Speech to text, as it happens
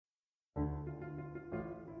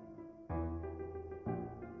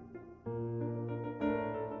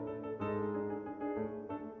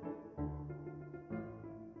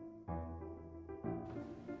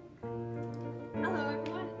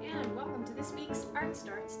week's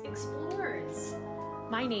ArtStarts Explores.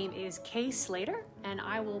 My name is Kay Slater, and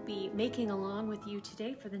I will be making along with you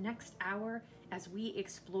today for the next hour as we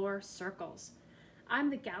explore circles.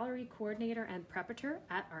 I'm the gallery coordinator and preparator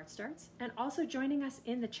at ArtStarts, and also joining us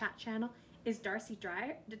in the chat channel is Darcy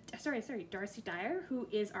Dyer, who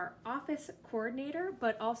is our office coordinator,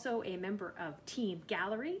 but also a member of Team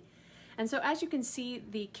Gallery. And so as you can see,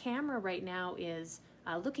 the camera right now is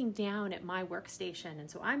looking down at my workstation, and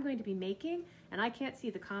so I'm going to be making, and I can't see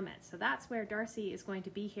the comments, so that's where Darcy is going to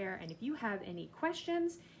be here. And if you have any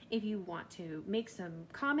questions, if you want to make some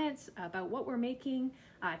comments about what we're making,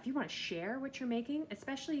 if you want to share what you're making,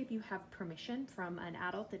 especially if you have permission from an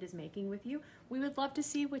adult that is making with you, we would love to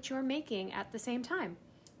see what you're making at the same time.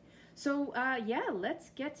 So yeah, let's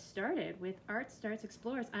get started with ArtStarts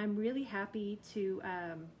Explores. I'm really happy to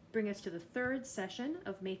bring us to the third session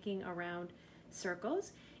of making around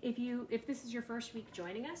circles. If this is your first week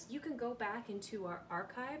joining us, you can go back into our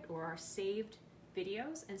archived or our saved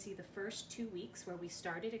videos and see the first 2 weeks where we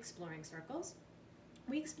started exploring circles.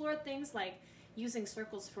 We explored things like using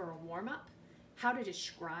circles for a warm-up, how to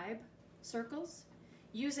describe circles,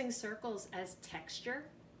 using circles as texture,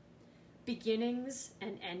 beginnings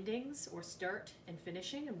and endings, or start and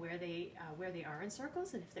finishing, and where they are in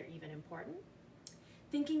circles and if they're even important.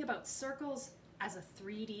 Thinking about circles as a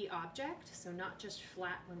 3D object, so not just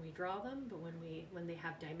flat when we draw them, but when they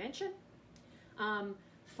have dimension.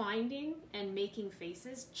 Finding and making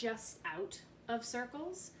faces just out of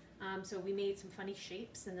circles. So we made some funny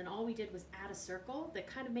shapes, and then all we did was add a circle that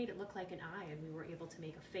kind of made it look like an eye, and we were able to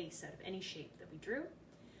make a face out of any shape that we drew.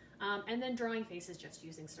 And then drawing faces just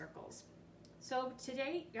using circles. So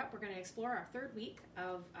today, we're going to explore our third week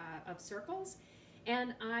of circles.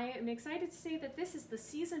 And I am excited to say that this is the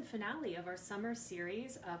season finale of our summer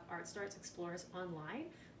series of ArtStarts Explores Online.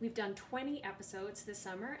 We've done 20 episodes this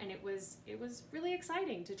summer, and it was really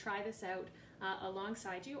exciting to try this out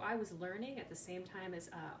alongside you. I was learning at the same time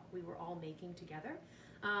as we were all making together.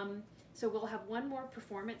 So we'll have one more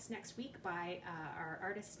performance next week by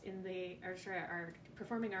our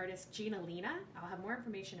performing artist Gina Lena. I'll have more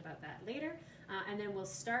information about that later. And then we'll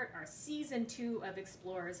start our season 2 of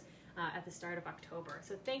Explores at the start of October.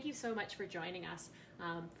 So thank you so much for joining us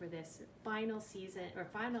for this final season or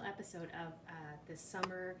final episode of this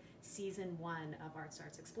summer season 1 of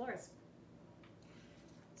ArtStarts Explores.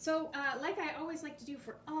 So like I always like to do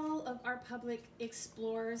for all of our public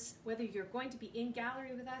explores, whether you're going to be in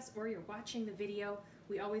gallery with us or you're watching the video,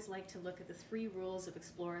 we always like to look at the 3 rules of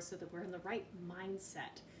explorers so that we're in the right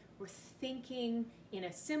mindset. We're thinking in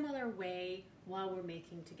a similar way while we're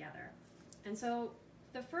making together. And so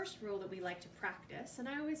the first rule that we like to practice, and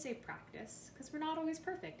I always say practice because we're not always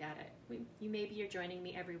perfect at it. Maybe you're joining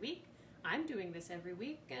me every week. I'm doing this every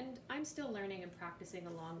week, and I'm still learning and practicing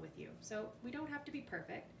along with you. So we don't have to be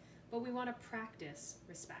perfect, but we want to practice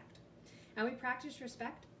respect. And we practice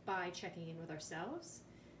respect by checking in with ourselves,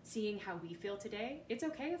 seeing how we feel today. It's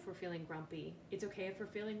okay if we're feeling grumpy. It's okay if we're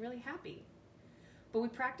feeling really happy. But we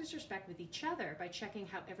practice respect with each other by checking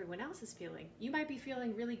how everyone else is feeling. You might be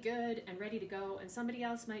feeling really good and ready to go, and somebody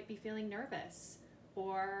else might be feeling nervous,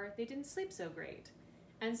 or they didn't sleep so great.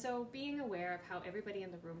 And so being aware of how everybody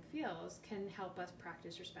in the room feels can help us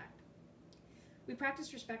practice respect. We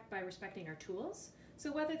practice respect by respecting our tools.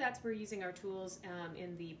 So whether that's we're using our tools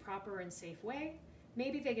in the proper and safe way,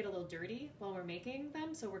 maybe they get a little dirty while we're making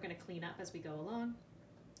them, so we're going to clean up as we go along.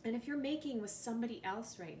 And if you're making with somebody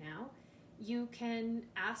else right now, you can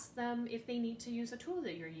ask them if they need to use a tool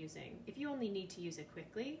that you're using. If you only need to use it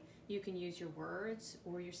quickly, you can use your words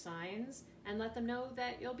or your signs and let them know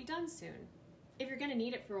that you'll be done soon. If you're going to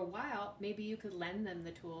need it for a while, maybe you could lend them the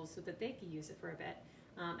tools so that they can use it for a bit,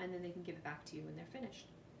 and then they can give it back to you when they're finished.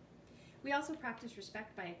 We also practice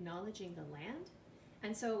respect by acknowledging the land.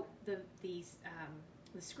 And so the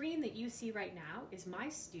screen that you see right now is my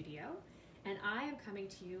studio, and I am coming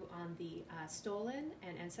to you on the stolen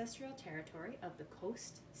and ancestral territory of the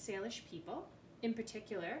Coast Salish people, in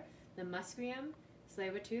particular the Musqueam,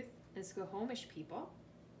 Tsleil-Waututh, and Squamish people.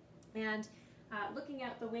 And looking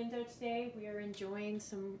out the window today, we are enjoying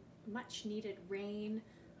some much needed rain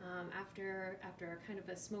after kind of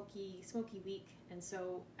a smoky week. And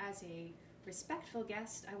so as a respectful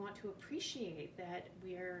guest, I want to appreciate that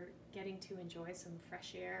we're getting to enjoy some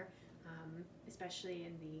fresh air, especially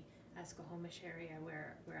in the Squamish area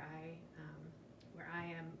where I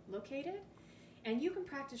am located. And you can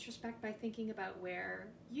practice respect by thinking about where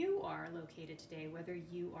you are located today, whether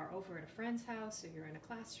you are over at a friend's house or you're in a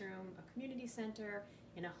classroom, a community center,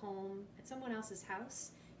 in a home, at someone else's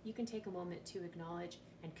house. You can take a moment to acknowledge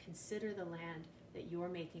and consider the land that you're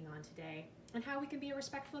making on today and how we can be a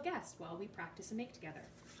respectful guest while we practice and make together.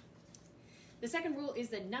 The second rule is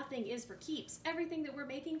that nothing is for keeps. Everything that we're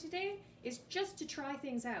making today is just to try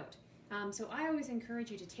things out. So I always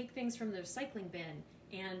encourage you to take things from the recycling bin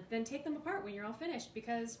and then take them apart when you're all finished,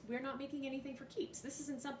 because we're not making anything for keeps. This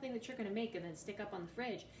isn't something that you're going to make and then stick up on the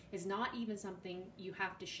fridge. It's not even something you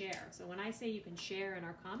have to share. So when I say you can share in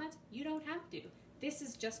our comments, you don't have to. This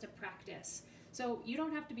is just a practice. So you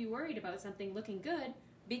don't have to be worried about something looking good,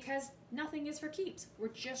 because nothing is for keeps. We're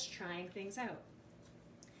just trying things out.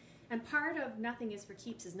 And part of nothing is for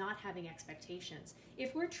keeps is not having expectations.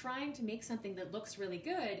 If we're trying to make something that looks really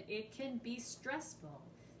good, it can be stressful.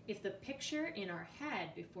 If the picture in our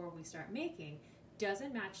head before we start making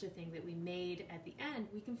doesn't match the thing that we made at the end,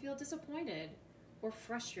 we can feel disappointed or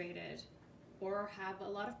frustrated or have a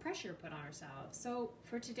lot of pressure put on ourselves. So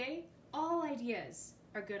for today, all ideas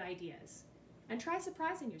are good ideas. And try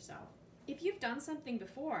surprising yourself. If you've done something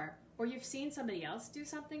before, or you've seen somebody else do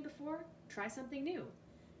something before, try something new.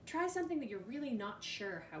 Try something that you're really not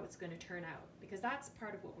sure how it's going to turn out, because that's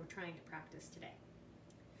part of what we're trying to practice today.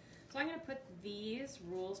 So I'm going to put these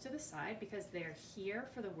rules to the side because they're here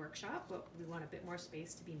for the workshop, but we want a bit more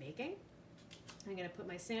space to be making. I'm going to put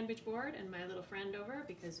my sandwich board and my little friend over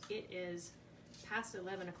because it is past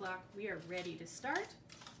 11 o'clock. We are ready to start.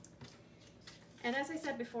 And as I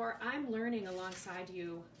said before, I'm learning alongside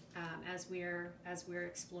you as we're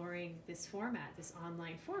exploring this format, this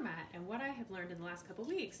online format. And what I have learned in the last couple of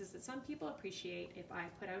weeks is that some people appreciate if I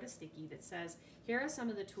put out a sticky that says, here are some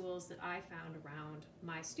of the tools that I found around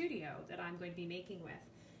my studio that I'm going to be making with.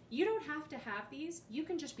 You don't have to have these. You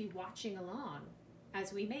can just be watching along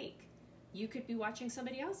as we make. You could be watching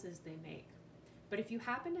somebody else's they make. But if you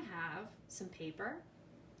happen to have some paper,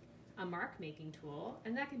 a mark making tool,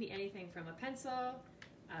 and that can be anything from a pencil,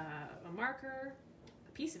 a marker,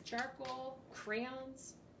 a piece of charcoal,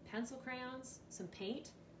 crayons, pencil crayons, some paint,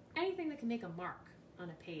 anything that can make a mark on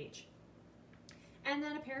a page. And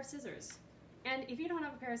then a pair of scissors. And if you don't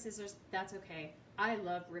have a pair of scissors, that's okay. I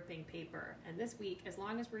love ripping paper. And this week, as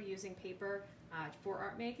long as we're using paper for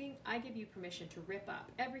art making, I give you permission to rip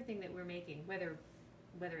up everything that we're making, whether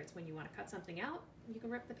it's when you want to cut something out, you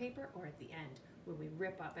can rip the paper, or at the end, where we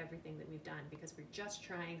rip up everything that we've done, because we're just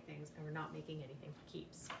trying things and we're not making anything for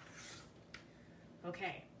keeps.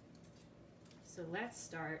 Okay, so let's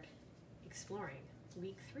start exploring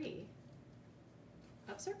week 3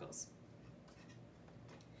 of circles.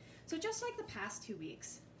 So just like the past 2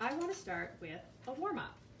 weeks, I want to start with a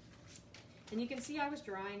warm-up. And you can see I was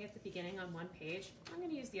drawing at the beginning on one page. I'm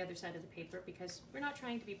going to use the other side of the paper because we're not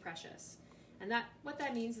trying to be precious. And what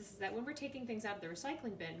that means is that when we're taking things out of the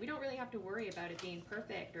recycling bin, we don't really have to worry about it being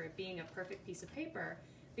perfect or it being a perfect piece of paper,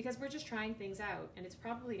 because we're just trying things out, and it's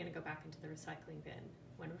probably going to go back into the recycling bin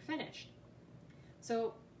when we're finished.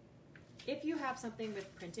 So if you have something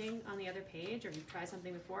with printing on the other page, or you've tried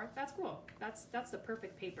something before, that's cool. That's the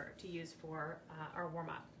perfect paper to use for our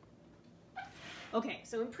warm-up. Okay,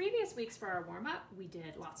 so in previous weeks for our warm-up, we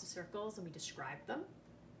did lots of circles and we described them.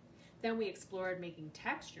 Then we explored making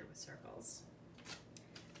texture with circles.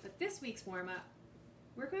 But this week's warm-up,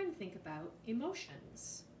 we're going to think about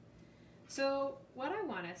emotions. So what I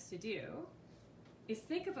want us to do is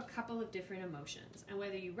think of a couple of different emotions, and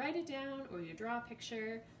whether you write it down or you draw a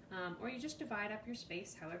picture or you just divide up your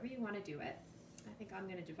space however you want to do it. I think I'm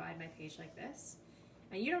going to divide my page like this.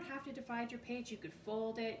 And you don't have to divide your page. You could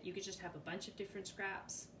fold it. You could just have a bunch of different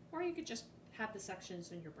scraps, or you could just have the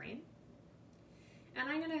sections in your brain. And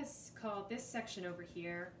I'm going to call this section over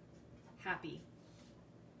here happy.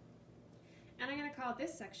 And I'm going to call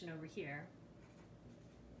this section over here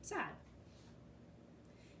sad.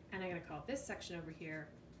 And I'm going to call this section over here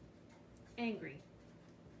angry.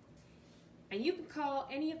 And you can call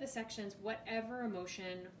any of the sections whatever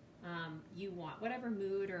emotion you want, whatever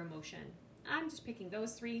mood or emotion. I'm just picking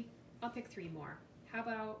those 3. I'll pick 3 more. How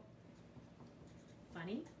about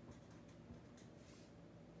funny?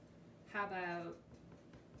 How about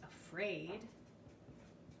afraid?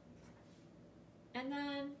 And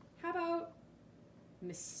then how about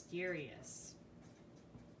mysterious?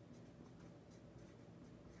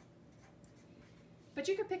 But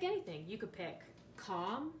you could pick anything. You could pick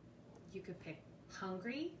calm, you could pick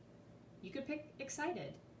hungry, you could pick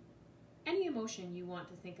excited. Any emotion you want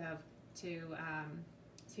to think of to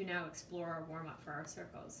now explore our warm-up for our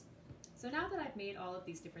circles. So now that I've made all of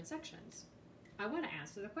these different sections, I want to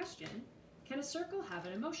answer the question, can a circle have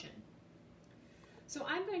an emotion? So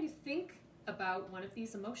I'm going to think about one of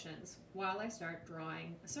these emotions while I start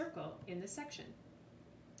drawing a circle in this section.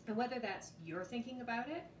 And whether that's you're thinking about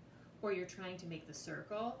it, or you're trying to make the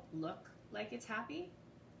circle look like it's happy,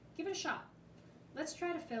 give it a shot. let's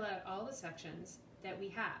try to fill out all the sections that we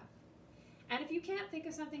have. And if you can't think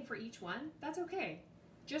of something for each one, that's okay.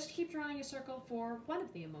 Just keep drawing a circle for one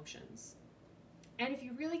of the emotions. And if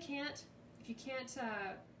you really can't, you can't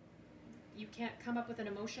come up with an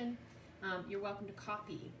emotion, you're welcome to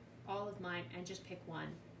copy all of mine and just pick one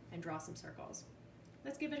and draw some circles.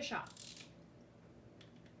 Let's give it a shot.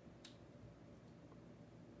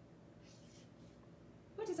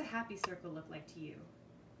 What does a happy circle look like to you?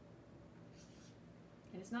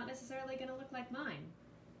 And it's not necessarily going to look like mine.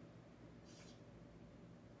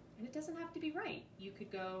 And it doesn't have to be right. You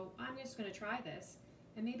could go, I'm just going to try this,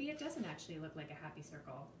 and maybe it doesn't actually look like a happy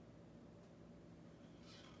circle.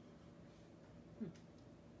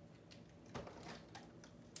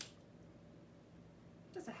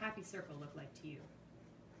 What does a happy circle look like to you?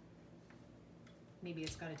 Maybe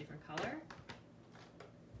it's got a different color.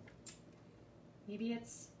 Maybe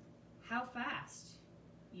it's how fast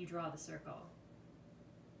you draw the circle.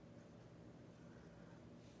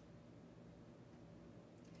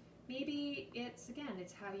 Maybe it's, again,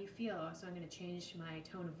 it's how you feel. So I'm going to change my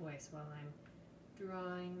tone of voice while I'm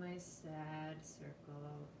drawing my sad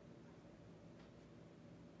circle.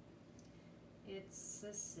 It's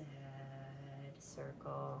a sad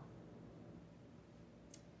circle.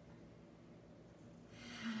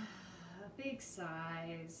 A big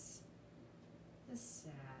size. A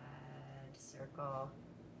sad circle.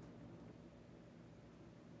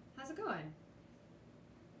 How's it going?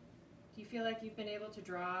 Do you feel like you've been able to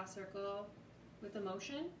draw a circle with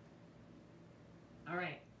emotion? All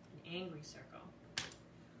right, an angry circle.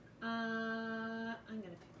 I'm gonna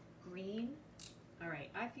pick green. All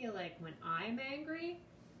right, I feel like when I'm angry,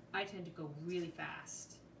 I tend to go really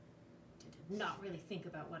fast. I tend to not really think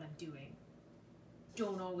about what I'm doing.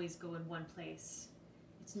 Don't always go in one place.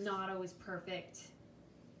 It's not always perfect.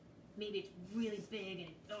 Maybe it's really big and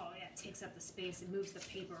it takes up the space. It moves the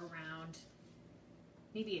paper around.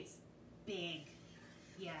 Maybe it's big.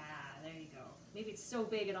 Yeah, there you go. Maybe it's so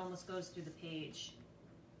big it almost goes through the page.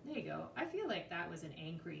 There you go. I feel like that was an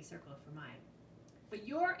angry circle for mine. But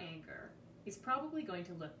your anger is probably going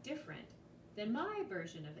to look different than my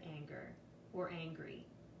version of anger or angry,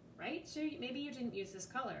 right? So maybe you didn't use this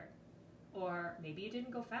color, or maybe you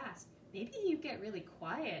didn't go fast. Maybe you get really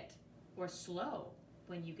quiet or slow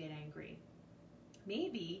when you get angry.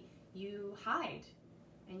 Maybe you hide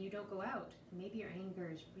and you don't go out. Maybe your anger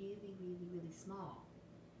is really, really, really small.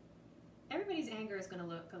 Everybody's anger is going to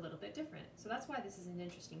look a little bit different. So that's why this is an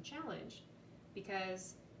interesting challenge,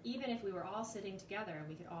 because even if we were all sitting together and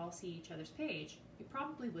we could all see each other's page, it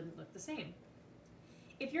probably wouldn't look the same.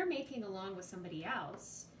 If you're making along with somebody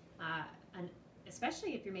else,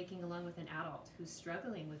 especially if you're making along with an adult who's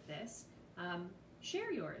struggling with this,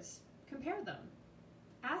 share yours, compare them.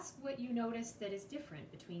 Ask what you notice that is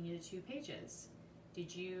different between the two pages.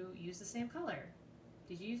 Did you use the same color?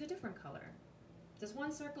 Did you use a different color? Does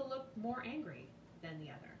one circle look more angry than the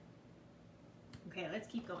other? Okay, let's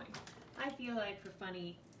keep going. I feel like for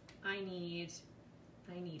funny, I need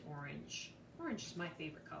orange. Orange is my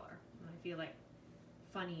favorite color. I feel like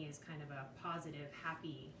funny is kind of a positive,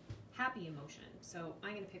 happy emotion. So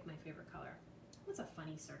I'm going to pick my favorite color. What's a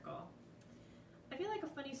funny circle? I feel like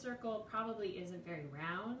a funny circle probably isn't very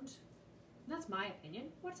round. That's my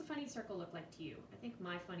opinion. What's a funny circle look like to you? I think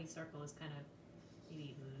my funny circle is kind of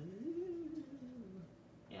maybe,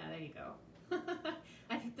 yeah, there you go.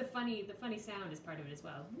 I think the funny sound is part of it as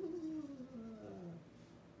well.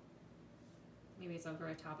 Maybe it's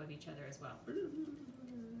over top of each other as well.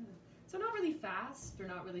 So not really fast or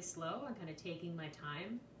not really slow. I'm kind of taking my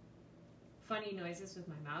time. Funny noises with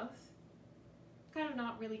my mouth. Kind of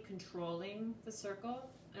not really controlling the circle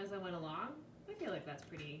as I went along. I feel like that's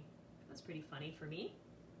pretty funny for me.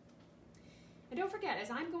 And don't forget, as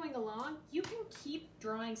I'm going along, you can keep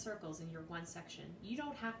drawing circles in your one section. You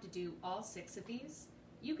don't have to do all 6 of these.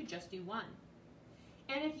 You could just do one.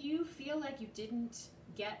 And if you feel like you didn't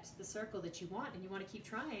get the circle that you want and you want to keep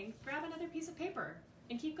trying, grab another piece of paper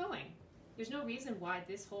and keep going. There's no reason why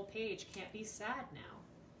this whole page can't be sad now.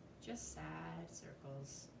 Just sad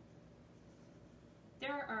circles.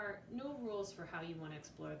 There are no rules for how you want to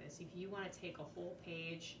explore this. If you want to take a whole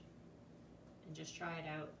page and just try it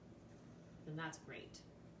out, then that's great.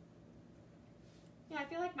 Yeah, I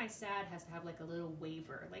feel like my sad has to have like a little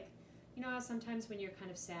waver. Like, you know how sometimes when you're kind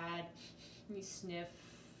of sad, you sniff,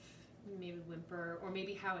 maybe whimper, or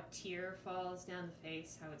maybe how a tear falls down the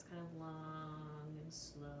face, how it's kind of long and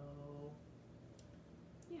slow.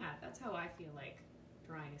 Yeah, that's how I feel like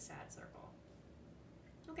drawing a sad circle.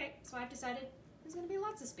 Okay, so I've decided there's going to be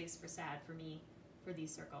lots of space for sad for me for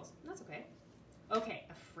these circles. And that's okay. Okay,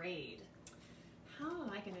 afraid. how am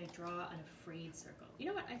I going to draw an afraid circle? You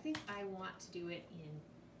know what? I think I want to do it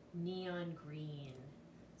in neon green.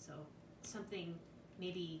 So something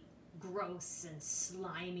maybe gross and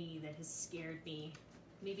slimy that has scared me.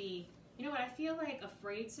 Maybe, you know what? I feel like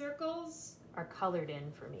afraid circles are colored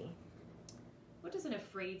in for me. What does an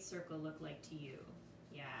afraid circle look like to you?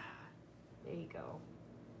 Yeah, there you go.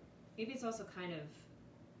 Maybe it's also kind of,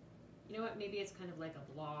 you know what? Maybe it's kind of like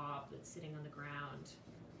a blob that's sitting on the ground.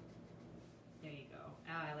 There you go.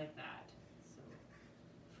 Ah, I like that. So,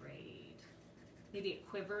 afraid. Maybe it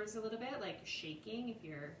quivers a little bit, like shaking if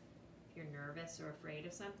you're nervous or afraid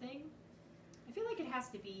of something. I feel like it has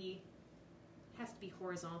to be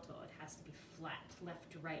horizontal. It has to be flat,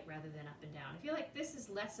 left to right rather than up and down. I feel like this is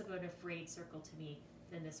less of an afraid circle to me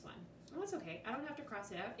than this one. Oh, it's okay. I don't have to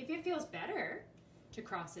cross it out. If it feels better to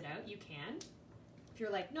cross it out, you can. If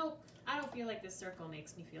you're like, nope, I don't feel like this circle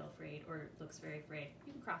makes me feel afraid or looks very afraid,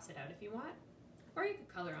 you can cross it out if you want. Or you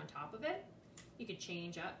could color on top of it. You could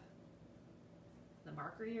change up the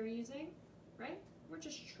marker you're using, right? We're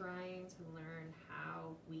just trying to learn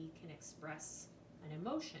how we can express an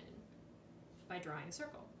emotion by drawing a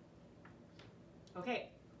circle. Okay,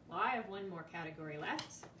 well, I have one more category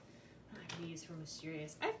left. I'm going to use for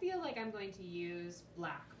mysterious. I feel like I'm going to use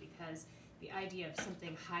black because the idea of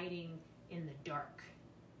something hiding in the dark,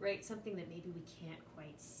 right? Something that maybe we can't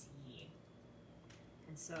quite see.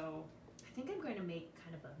 And so I think I'm going to make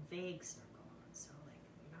kind of a vague circle. So like,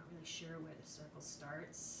 you're not really sure where the circle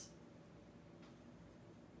starts.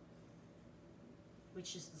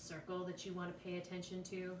 Which is the circle that you want to pay attention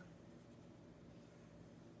to.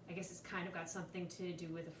 I guess it's kind of got something to do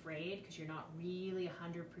with afraid because you're not really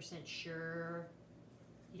 100% sure.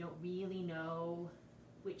 You don't really know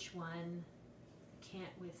which one.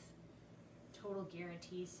 Can't with total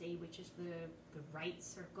guarantee say which is the right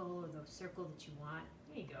circle or the circle that you want.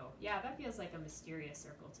 There you go. Yeah, that feels like a mysterious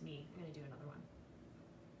circle to me. I'm going to do another one.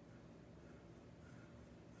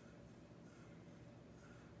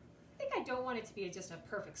 I don't want it to be just a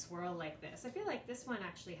perfect swirl like this. I feel like this one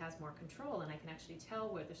actually has more control and I can actually tell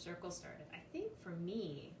where the circle started. I think for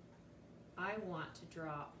me, I want to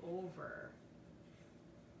draw over.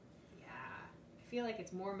 Yeah, I feel like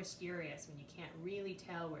it's more mysterious when you can't really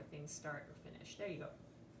tell where things start or finish. There you go.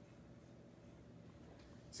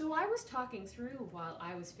 So I was talking through while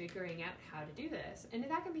I was figuring out how to do this, and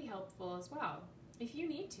that can be helpful as well. If you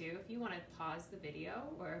need to, if you want to pause the video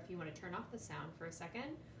or if you want to turn off the sound for a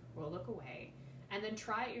second, or look away, and then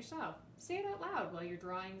try it yourself. Say it out loud while you're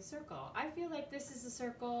drawing the circle. I feel like this is a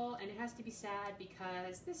circle and it has to be sad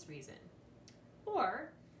because this reason.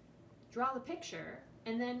 Or draw the picture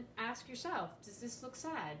and then ask yourself, does this look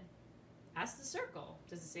sad? Ask the circle,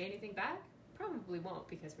 does it say anything back? Probably won't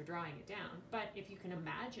because we're drawing it down, but if you can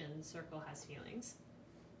imagine the circle has feelings,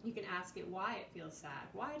 you can ask it why it feels sad.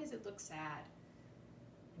 Why does it look sad?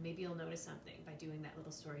 And maybe you'll notice something by doing that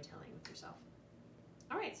little storytelling with yourself.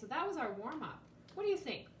 All right, so that was our warm-up. What do you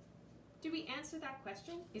think? Did we answer that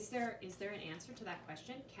question? Is there an answer to that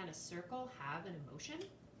question? Can a circle have an emotion?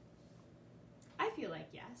 I feel like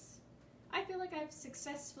yes. I feel like I've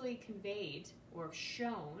successfully conveyed or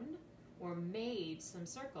shown or made some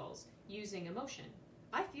circles using emotion.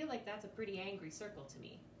 I feel like that's a pretty angry circle to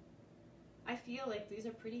me. I feel like these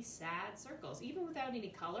are pretty sad circles. Even without any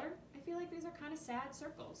color, I feel like these are kind of sad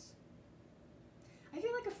circles. I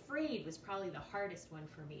feel like afraid was probably the hardest one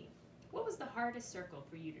for me. What was the hardest circle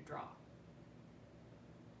for you to draw?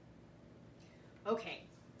 Okay,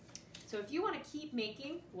 so if you want to keep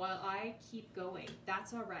making while I keep going,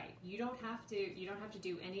 that's all right. You don't have to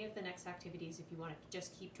do any of the next activities if you want to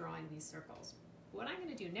just keep drawing these circles. What I'm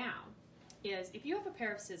going to do now is, if you have a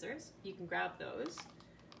pair of scissors, you can grab those.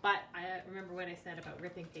 But I remember what I said about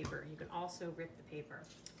ripping paper. You can also rip the paper.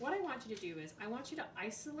 What I want you to do is, I want you to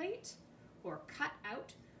isolate or cut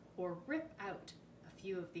out or rip out a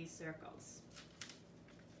few of these circles.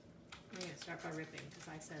 I'm going to start by ripping because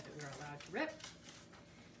I said that we were allowed to rip.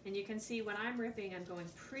 And you can see when I'm ripping, I'm going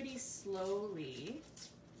pretty slowly.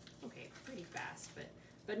 Okay, pretty fast,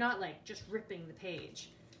 but not like just ripping the page.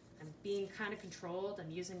 I'm being kind of controlled. I'm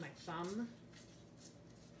using my thumb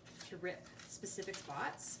to rip specific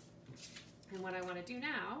spots. And what I want to do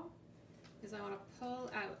now is I want to pull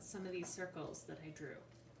out some of these circles that I drew.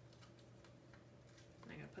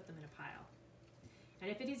 I'm going to put them in a pile.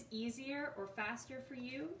 And if it is easier or faster for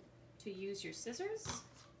you to use your scissors,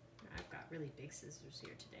 I've got really big scissors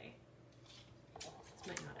here today. This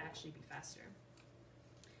might not actually be faster.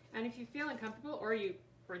 And if you feel uncomfortable, or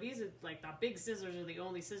these are like the big scissors are the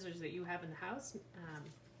only scissors that you have in the house,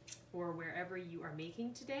 or wherever you are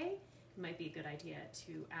making today, it might be a good idea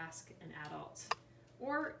to ask an adult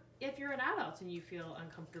Or if you're an adult and you feel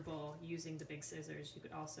uncomfortable using the big scissors, you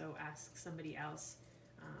could also ask somebody else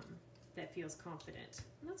that feels confident.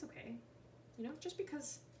 And that's okay. You know, just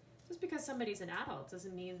because somebody's an adult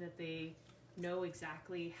doesn't mean that they know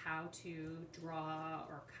exactly how to draw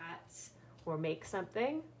or cut or make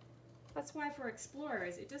something. That's why for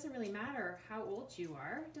explorers, it doesn't really matter how old you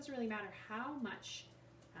are. It doesn't really matter how much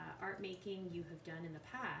art making you have done in the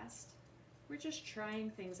past. We're just trying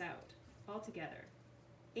things out all together.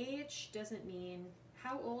 Age doesn't mean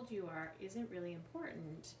how old you are isn't really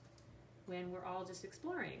important when we're all just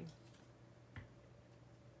exploring,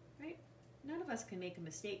 right? None of us can make a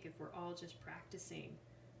mistake if we're all just practicing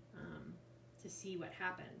to see what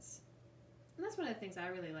happens. And that's one of the things I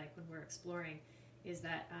really like when we're exploring is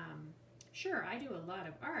that, sure, I do a lot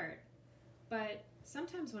of art, but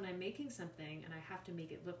sometimes when I'm making something and I have to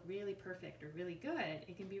make it look really perfect or really good,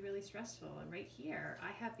 it can be really stressful. And right here,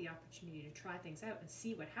 I have the opportunity to try things out and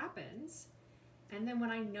see what happens. And then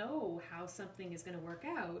when I know how something is going to work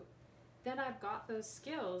out, then I've got those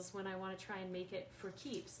skills when I want to try and make it for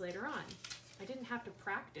keeps later on. I didn't have to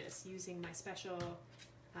practice using my special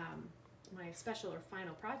or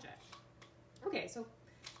final project. Okay, so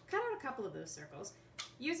cut out a couple of those circles.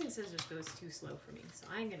 Using scissors goes too slow for me, so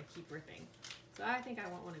I'm going to keep ripping. So I think I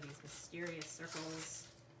want one of these mysterious circles.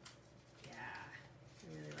 Yeah,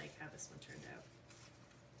 I really like how this one turned out.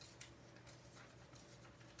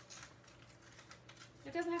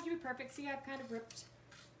 It doesn't have to be perfect. See, I've kind of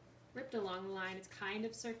ripped along the line. It's kind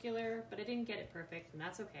of circular, but I didn't get it perfect, and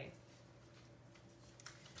that's okay.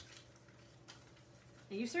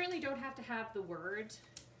 And you certainly don't have to have the word.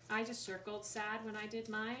 I just circled sad when I did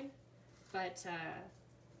mine, but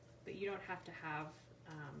you don't have to have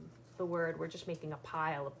the word. We're just making a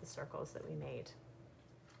pile of the circles that we made.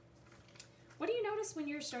 What do you notice when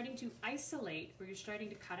you're starting to isolate or you're starting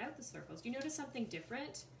to cut out the circles? Do you notice something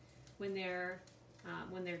different when they're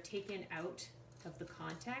taken out of the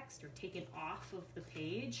context or taken off of the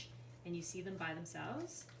page and you see them by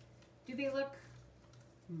themselves? Do they look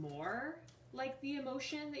more like the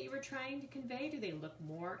emotion that you were trying to convey? Do they look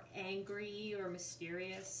more angry or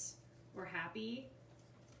mysterious or happy?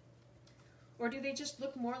 Or do they just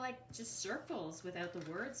look more like just circles without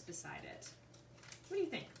the words beside it? What do you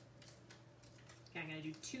think? Okay, I'm going to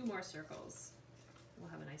do 2 more circles. We'll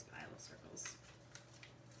have a nice pile of circles.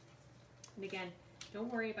 And again,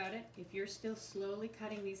 don't worry about it. If you're still slowly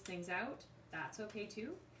cutting these things out, that's okay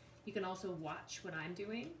too. You can also watch what I'm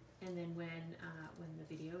doing, and then when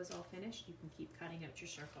the video is all finished, you can keep cutting out your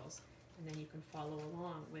circles, and then you can follow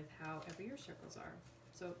along with however your circles are.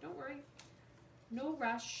 So don't worry, no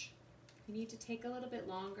rush. If you need to take a little bit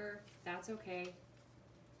longer, that's okay.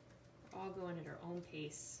 We're all going at our own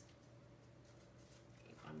pace.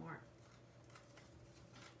 Okay, one more.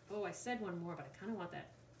 Oh, I said one more, but I kind of want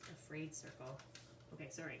that afraid circle. Okay,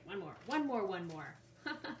 sorry, one more.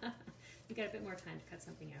 You got a bit more time to cut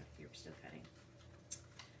something out if you're still cutting.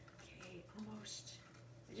 Okay, almost.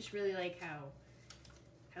 I just really like how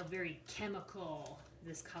very chemical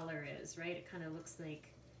this color is, right? It kind of looks like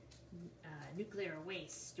nuclear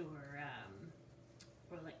waste or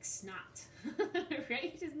like snot,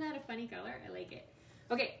 right? Isn't that a funny color? I like it.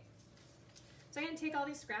 Okay, so I'm going to take all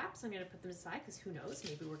these scraps. I'm going to put them aside because who knows?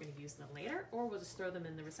 Maybe we're going to use them later, or we'll just throw them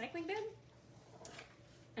in the recycling bin.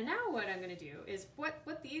 And now what I'm going to do is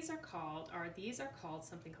what these are called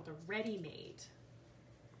something called a ready-made.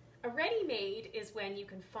 A ready-made is when you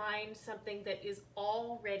can find something that is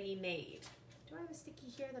already made. Do I have a sticky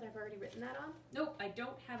here that I've already written that on? Nope, I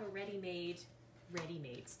don't have a ready-made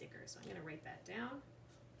sticker, so I'm going to write that down.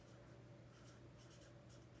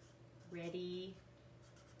 Ready-made,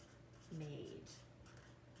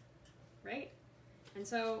 right? And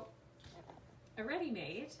so a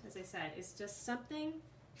ready-made, as I said, is just something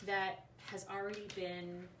that has already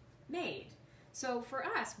been made. So for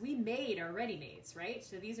us, we made our ready-mades, right?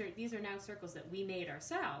 So these are now circles that we made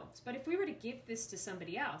ourselves. But if we were to give this to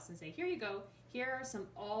somebody else and say, here you go, here are some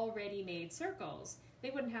already made circles, they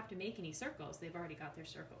wouldn't have to make any circles. They've already got their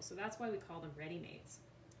circles. So that's why we call them ready-mades.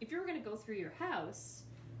 If you were going to go through your house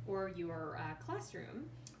or your classroom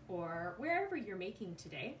or wherever you're making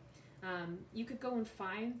today, you could go and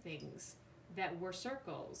find things that were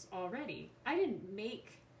circles already. I didn't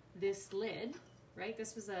make this lid, right?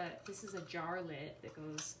 This is a jar lid that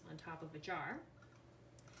goes on top of a jar.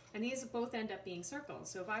 And these both end up being circles.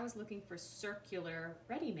 So if I was looking for circular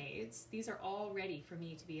ready-mades, these are all ready for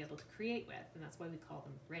me to be able to create with, and that's why we call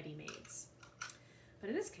them ready-mades. But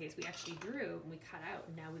in this case, we actually drew and we cut out,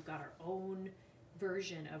 and now we've got our own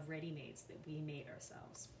version of ready-mades that we made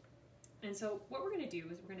ourselves. And so what we're going to do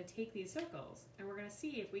is we're going to take these circles and we're going to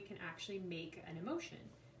see if we can actually make an emotion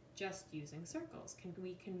just using circles. Can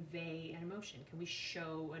we convey an emotion? Can we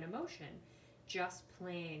show an emotion just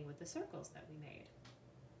playing with the circles that we made?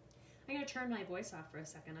 I'm going to turn my voice off for a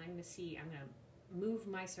second. I'm going to move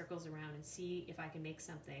my circles around and see if I can make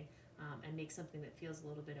something and make something that feels a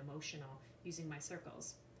little bit emotional using my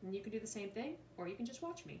circles. And you can do the same thing, or you can just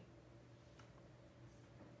watch me.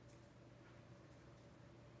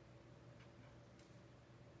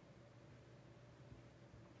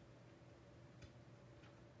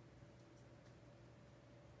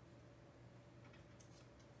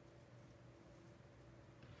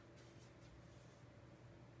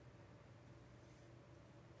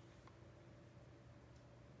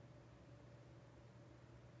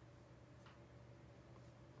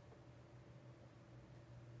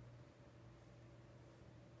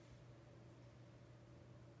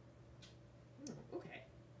 Okay,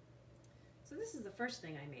 so this is the first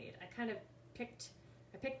thing I made. I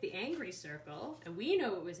picked the angry circle, and we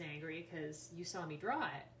know it was angry because you saw me draw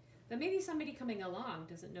it. But maybe somebody coming along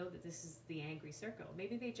doesn't know that this is the angry circle.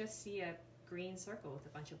 Maybe they just see a green circle with a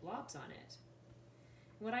bunch of blobs on it.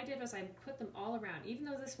 What I did was I put them all around. Even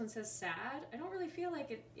though this one says sad, I don't really feel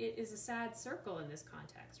like it is a sad circle in this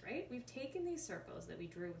context, right? We've taken these circles that we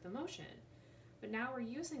drew with emotion, but now we're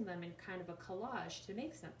using them in kind of a collage to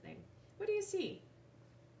make something. What do you see?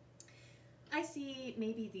 I see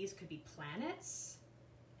maybe these could be planets,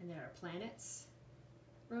 and there are planets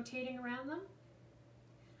rotating around them.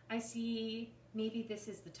 I see maybe this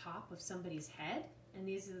is the top of somebody's head, and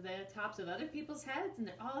these are the tops of other people's heads, and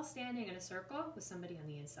they're all standing in a circle with somebody on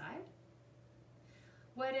the inside.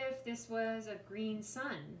 What if this was a green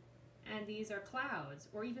sun, and these are clouds,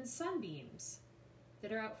 or even sunbeams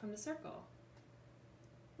that are out from the circle?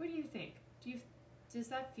 What do you think? Does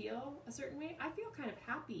that feel a certain way? I feel kind of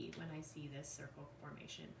happy when I see this circle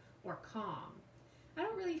formation, or calm. I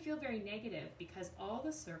don't really feel very negative because all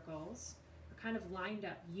the circles are kind of lined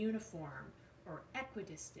up uniform or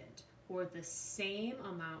equidistant, or the same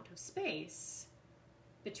amount of space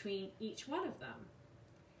between each one of them.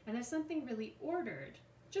 And there's something really ordered,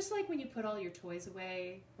 just like when you put all your toys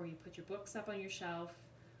away, or you put your books up on your shelf,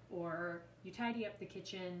 or you tidy up the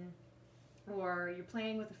kitchen, or you're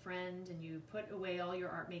playing with a friend and you put away all your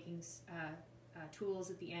art making tools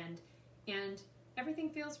at the end, and everything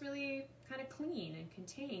feels really kind of clean and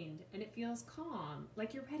contained, and it feels calm,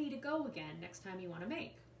 like you're ready to go again next time you want to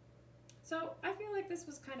make. So I feel like this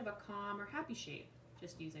was kind of a calm or happy shape,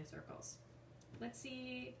 just using circles. Let's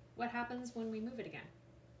see what happens when we move it again.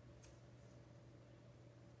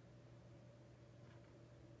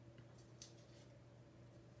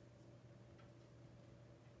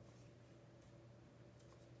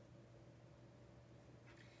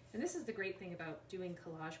 And this is the great thing about doing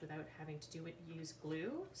collage without having to use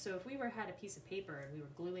glue. So if we had a piece of paper and we were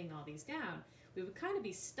gluing all these down, we would kind of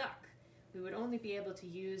be stuck. We would only be able to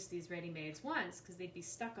use these ready-mades once because they'd be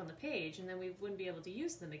stuck on the page, and then we wouldn't be able to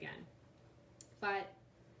use them again. But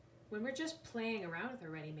when we're just playing around with our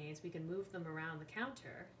ready-mades, we can move them around the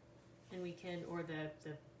counter, and we can, or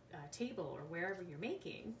the table, or wherever you're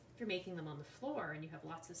making. If you're making them on the floor and you have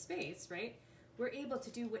lots of space, right? We're able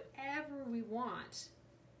to do whatever we want,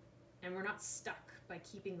 and we're not stuck by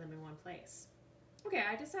keeping them in one place. Okay,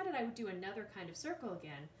 I decided I would do another kind of circle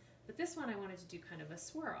again, but this one I wanted to do kind of a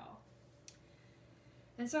swirl.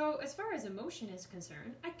 And so as far as emotion is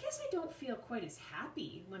concerned, I guess I don't feel quite as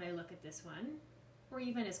happy when I look at this one, or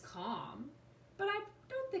even as calm, but I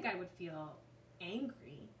don't think I would feel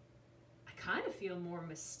angry. I kind of feel more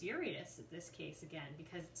mysterious at this case again,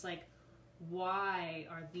 because it's like, why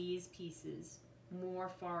are these pieces more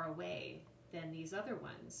far away than these other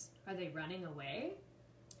ones? Are they running away?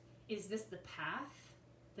 Is this the path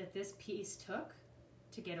that this piece took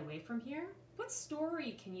to get away from here? What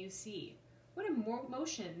story can you see? What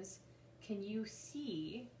emotions can you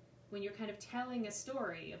see when you're kind of telling a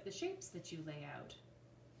story of the shapes that you lay out?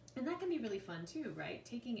 And that can be really fun too, right?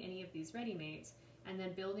 Taking any of these ready-mades and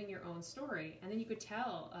then building your own story. And then you could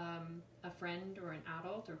tell a friend or an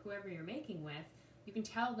adult or whoever you're making with, you can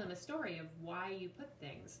tell them a story of why you put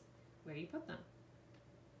things where you put them.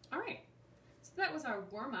 All right, so that was our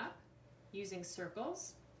warm-up using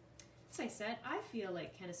circles. As I said, I feel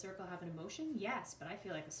like, can a circle have an emotion? Yes, but I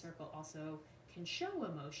feel like a circle also can show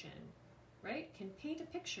emotion, right? Can paint a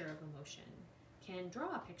picture of emotion, can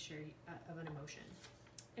draw a picture of an emotion.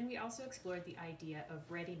 And we also explored the idea of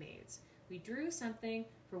ready-mades. We drew something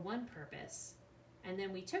for one purpose, and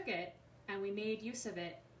then we took it and we made use of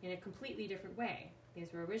it in a completely different way.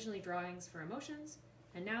 These were originally drawings for emotions,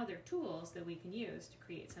 and now they're tools that we can use to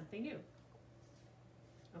create something new.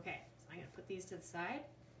 Okay, so I'm gonna put these to the side.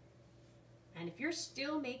 And if you're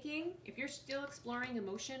still exploring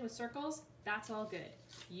emotion with circles, that's all good.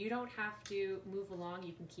 You don't have to move along.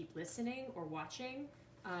 You can keep listening or watching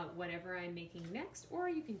whatever I'm making next, or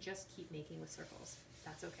you can just keep making with circles.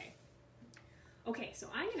 That's okay. Okay, so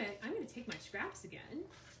I'm gonna take my scraps again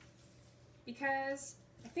because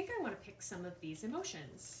I think I want to pick some of these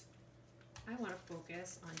emotions. I want to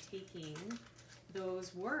focus on taking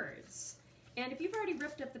those words. And if you've already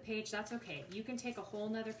ripped up the page, that's okay. You can take a whole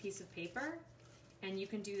nother piece of paper and you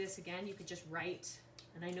can do this again. You could just write,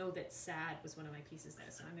 and I know that sad was one of my pieces there,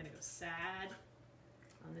 so I'm gonna go sad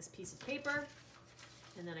on this piece of paper,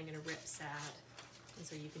 and then I'm gonna rip sad, and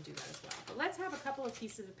so you can do that as well. But let's have a couple of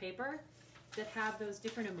pieces of paper that have those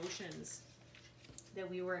different emotions that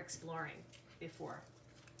we were exploring before.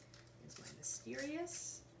 Here's my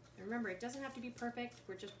mysterious. And remember, it doesn't have to be perfect.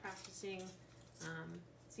 We're just practicing.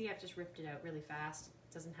 See, I've just ripped it out really fast.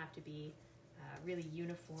 It doesn't have to be really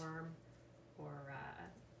uniform or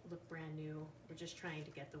look brand new. We're just trying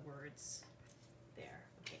to get the words there.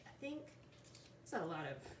 Okay, I think it's a lot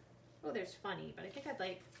of, oh, there's funny, but I think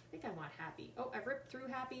I want happy. Oh, I've ripped through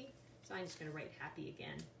happy, so I'm just gonna write happy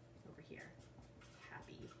again over here.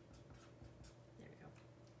 Happy. There we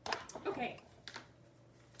go. Okay.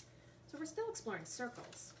 So we're still exploring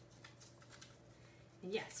circles.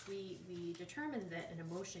 And yes, we determined that an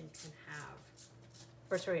emotion can have,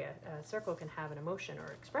 or sorry, a circle can have an emotion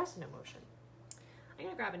or express an emotion. I'm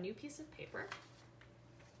gonna grab a new piece of paper.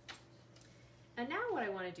 And now what I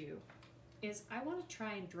wanna do is I wanna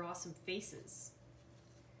try and draw some faces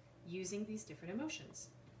using these different emotions.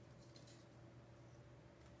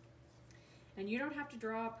 And you don't have to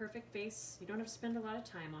draw a perfect face. You don't have to spend a lot of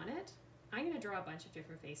time on it. I'm gonna draw a bunch of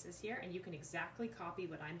different faces here, and you can exactly copy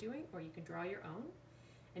what I'm doing, or you can draw your own.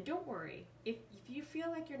 And don't worry, if you feel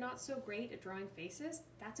like you're not so great at drawing faces,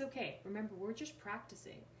 that's okay. Remember, we're just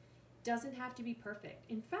practicing. It doesn't have to be perfect.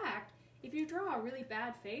 In fact, if you draw a really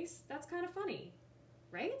bad face, that's kind of funny,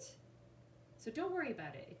 right? So don't worry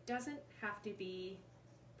about it. It doesn't have to be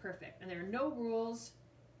perfect. And there are no rules.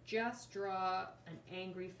 Just draw an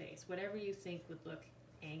angry face, whatever you think would look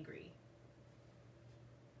angry.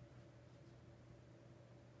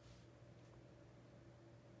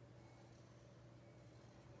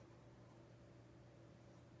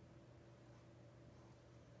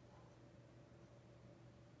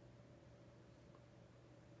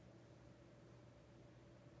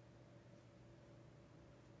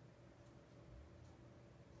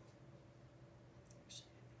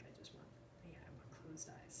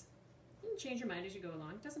 Eyes. You can change your mind as you go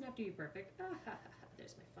along. It doesn't have to be perfect.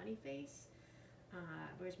 There's my funny face.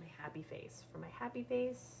 Where's my happy face? For my happy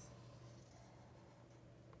face,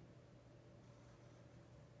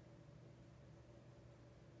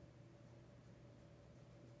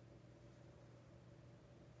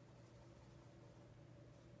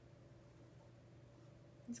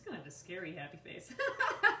 it's kind of a scary happy face.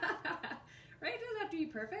 Right? It doesn't have to be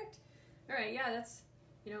perfect. All right, yeah, that's,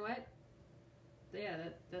 you know what? Yeah,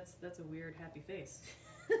 that's a weird happy face.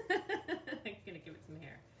 I'm gonna give it some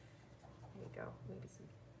hair. There you go. Maybe some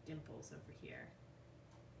dimples over here.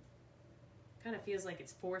 Kind of feels like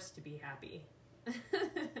it's forced to be happy.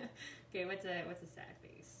 Okay, what's a sad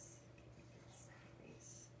face? Okay, sad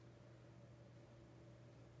face.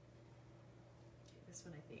 Okay, this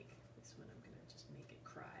one I think. This one I'm gonna just make it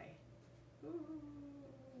cry. Ooh.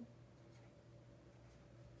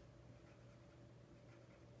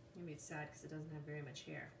 Maybe it's sad because it doesn't have very much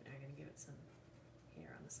hair. But I'm going to give it some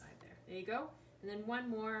hair on the side there. There you go. And then one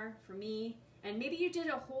more for me. And maybe you did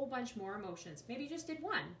a whole bunch more emotions. Maybe you just did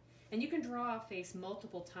one. And you can draw a face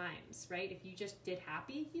multiple times, right? If you just did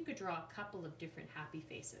happy, you could draw a couple of different happy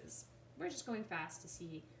faces. We're just going fast to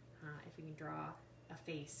see if we can draw a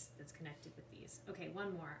face that's connected with these. Okay,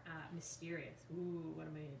 one more. Mysterious. Ooh, what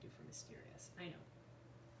am I going to do for mysterious? I know.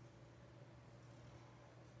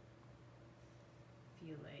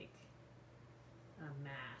 Feel like a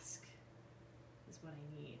mask is what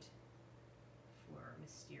I need for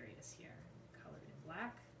mysterious here. Colored in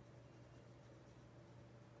black.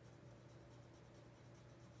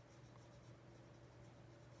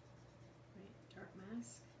 Right, dark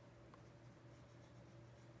mask.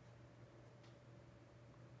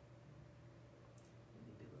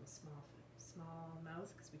 Maybe a little small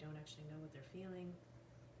mouth because we don't actually know what they're feeling.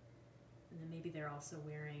 And then maybe they're also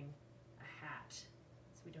wearing a hat.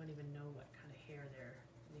 We don't even know what kind of hair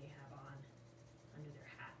they have on under their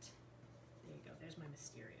hat. There you go. There's my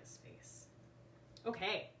mysterious face.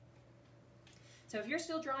 Okay. So if you're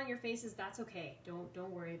still drawing your faces, that's okay.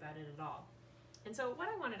 Don't worry about it at all. And so what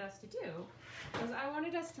I wanted us to do was I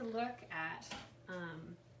wanted us to look at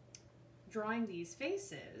drawing these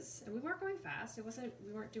faces, and we weren't going fast.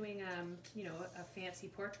 We weren't doing, you know, a fancy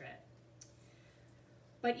portrait.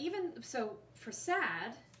 But even so, for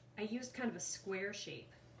sad, I used kind of a square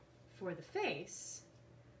shape for the face.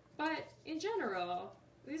 But in general,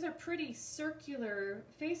 these are pretty circular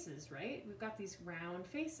faces, right? We've got these round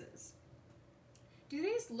faces. Do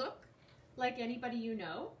these look like anybody you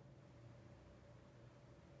know?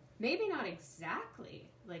 Maybe not exactly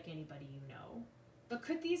like anybody you know, but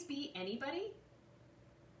could these be anybody?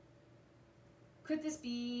 Could this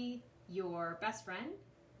be your best friend?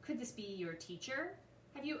 Could this be your teacher?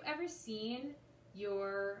 Have you ever seen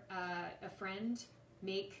your a friend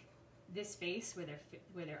make this face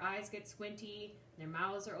where their eyes get squinty, their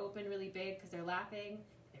mouths are open really big because they're laughing,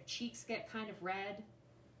 their cheeks get kind of red?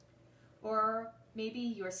 Or maybe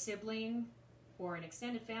your sibling or an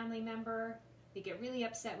extended family member, they get really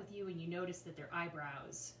upset with you and you notice that their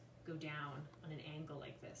eyebrows go down on an angle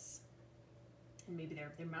like this. And maybe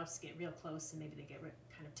their mouths get real close and maybe they get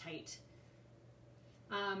kind of tight.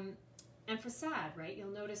 And for sad, right,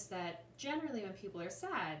 you'll notice that generally when people are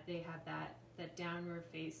sad, they have that downward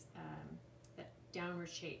face, that downward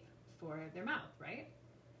shape for their mouth, right?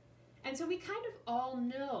 And so we kind of all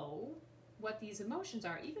know what these emotions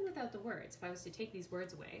are, even without the words. If I was to take these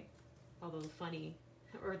words away, although the funny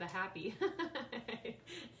or the happy,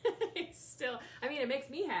 still, I mean, it makes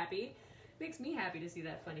me happy. It makes me happy to see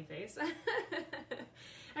that funny face.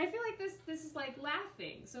 I feel like this is like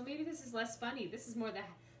laughing, so maybe this is less funny. This is more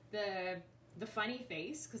the funny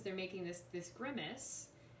face because they're making this grimace,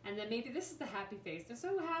 and then maybe this is the happy face. They're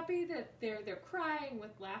so happy that they're crying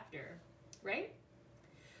with laughter, right?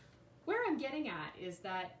 Where I'm getting at is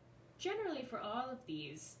that generally for all of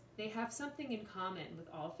these, they have something in common with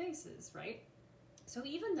all faces, right? So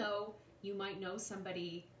even though you might know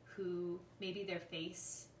somebody who maybe their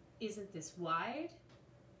face isn't this wide,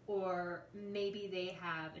 or maybe they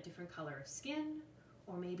have a different color of skin,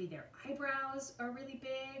 or maybe their eyebrows are really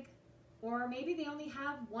big, or maybe they only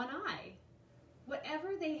have one eye.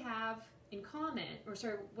 Whatever they have in common, or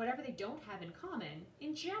sorry, whatever they don't have in common,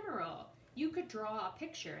 in general, you could draw a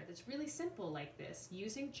picture that's really simple like this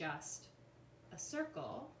using just a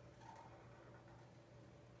circle,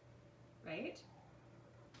 right?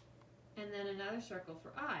 And then another circle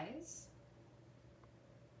for eyes,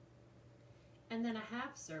 and then a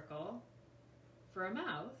half circle for a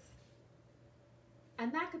mouth,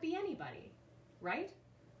 and that could be anybody, right?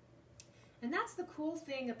 And that's the cool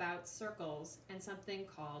thing about circles and something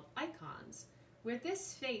called icons, where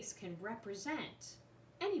this face can represent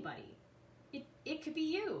anybody. It could be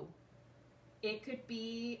you. It could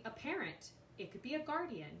be a parent. It could be a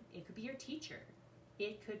guardian. It could be your teacher.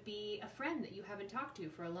 It could be a friend that you haven't talked to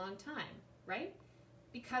for a long time, right?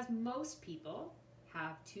 Because most people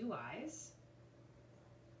have two eyes,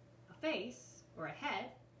 a face or a head,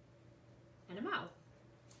 and a mouth,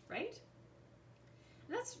 right?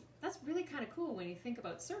 And that's really kind of cool when you think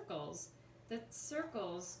about circles, that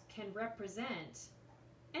circles can represent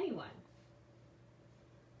anyone,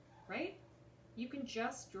 right? You can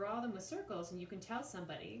just draw them with circles and you can tell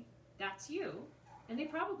somebody that's you, and they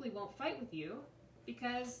probably won't fight with you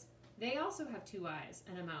because they also have two eyes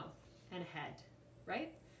and a mouth and a head,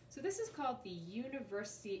 right? So this is called the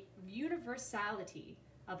universality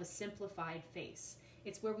of a simplified face.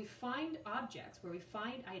 It's where we find objects, where we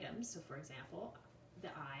find items, so for example, the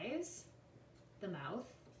eyes, the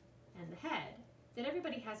mouth, and the head, that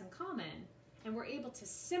everybody has in common, and we're able to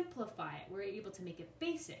simplify it, we're able to make it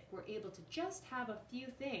basic, we're able to just have a few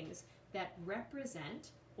things that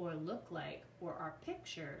represent or look like or are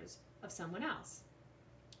pictures of someone else.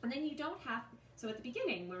 And then you don't have, so at the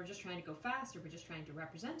beginning, when we're just trying to go fast or we're just trying to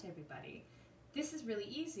represent everybody, this is really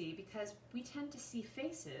easy because we tend to see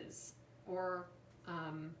faces or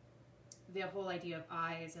the whole idea of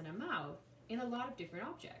eyes and a mouth in a lot of different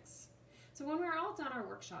objects. So when we're all done our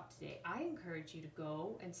workshop today, I encourage you to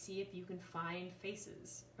go and see if you can find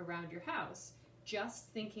faces around your house, just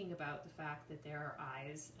thinking about the fact that there are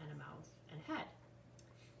eyes and a mouth and a head.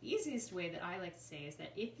 The easiest way that I like to say is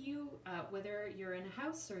that if you, whether you're in a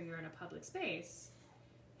house or you're in a public space,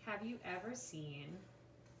 have you ever seen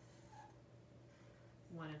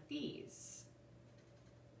one of these?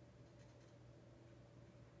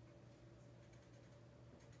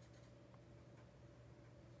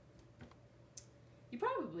 You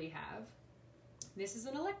probably have. This is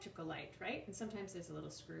an electrical light, right? And sometimes there's a little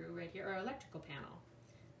screw right here, or electrical panel.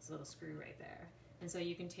 There's a little screw right there. And so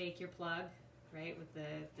you can take your plug, right, with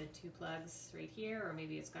the two plugs right here, or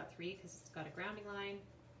maybe it's got three because it's got a grounding line.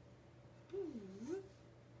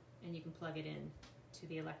 And you can plug it in to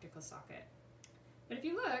the electrical socket. But if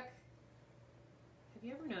you look, have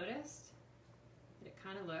you ever noticed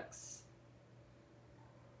kind of looks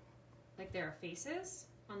like there are faces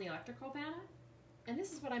on the electrical panel. And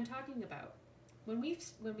this is what I'm talking about. When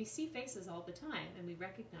we see faces all the time and we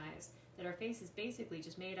recognize that our face is basically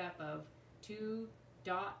just made up of two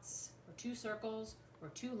dots or two circles or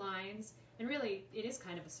two lines, and really it is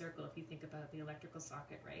kind of a circle if you think about the electrical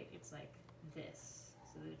socket, right? It's like this.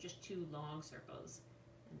 So they're just two long circles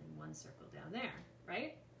and then one circle down there,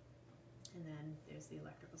 right? And then there's the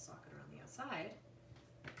electrical socket around the outside.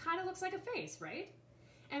 It kind of looks like a face, right?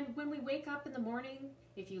 And when we wake up in the morning,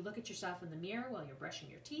 if you look at yourself in the mirror while you're brushing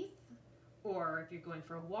your teeth, or if you're going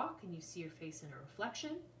for a walk and you see your face in a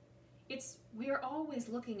reflection, we are always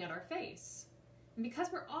looking at our face. And because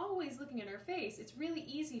we're always looking at our face, it's really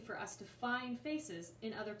easy for us to find faces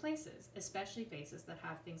in other places, especially faces that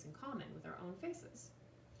have things in common with our own faces.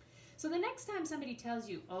 So the next time somebody tells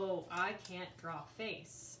you, oh, I can't draw a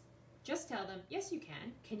face, just tell them, yes, you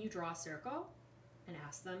can. Can you draw a circle? And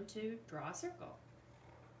ask them to draw a circle.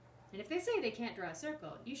 And if they say they can't draw a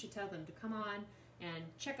circle, you should tell them to come on and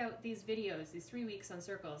check out these videos, these 3 weeks on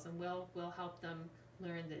circles, and we'll help them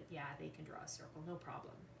learn that, yeah, they can draw a circle, no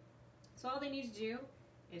problem. So all they need to do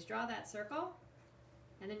is draw that circle,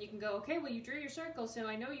 and then you can go, okay, well, you drew your circle, so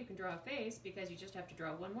I know you can draw a face because you just have to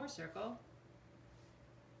draw one more circle,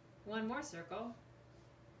 and one more circle,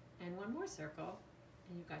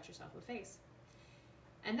 and you've got yourself a face.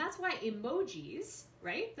 And that's why emojis,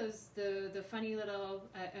 right? The funny little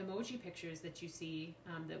emoji pictures that you see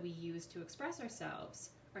that we use to express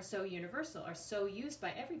ourselves are so universal, are so used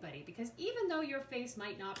by everybody, because even though your face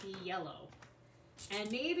might not be yellow,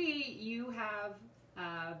 and maybe you have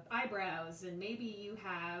eyebrows, and maybe you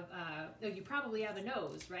have, you probably have a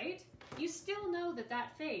nose, right? You still know that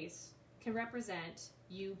that face can represent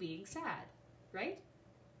you being sad, right?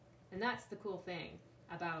 And that's the cool thing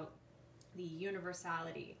about the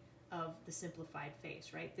universality of the simplified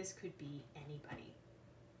face, right? This could be anybody.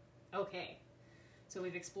 Okay, so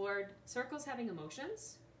we've explored circles having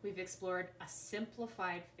emotions. We've explored a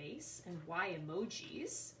simplified face and why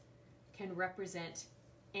emojis can represent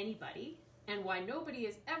anybody, and why nobody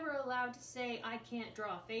is ever allowed to say, I can't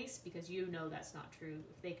draw a face, because you know that's not true.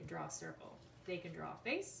 If they can draw a circle, they can draw a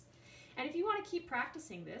face. And if you want to keep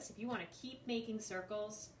practicing this, if you want to keep making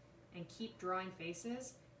circles and keep drawing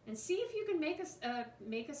faces, and see if you can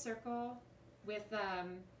make a circle with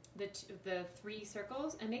the 3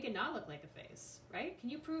 circles and make it not look like a face, right? Can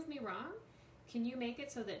you prove me wrong? Can you make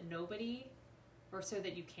it so that nobody, or so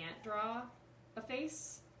that you can't draw a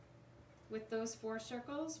face with those 4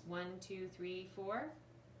 circles? 1, 2, 3, 4.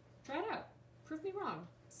 Try it out. Prove me wrong.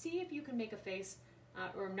 See if you can make a face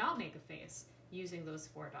or not make a face using those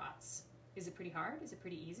 4 dots. Is it pretty hard? Is it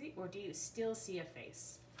pretty easy? Or do you still see a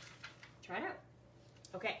face? Try it out.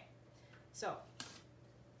 Okay, so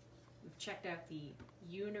we've checked out the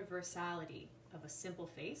universality of a simple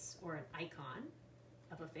face, or an icon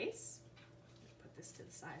of a face. Put this to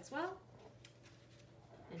the side as well.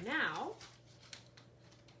 And now,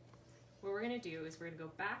 what we're going to do is we're going to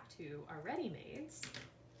go back to our ready-mades.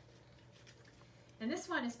 And this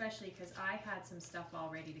one especially because I had some stuff all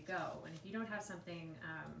ready to go. And if you don't have something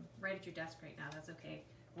right at your desk right now, that's okay.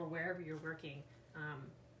 Or wherever you're working,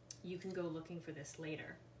 you can go looking for this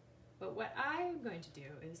later. But what I'm going to do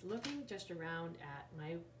is looking just around at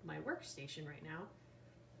my workstation right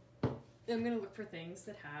now. I'm going to look for things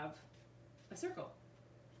that have a circle.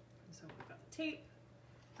 So we've got the tape.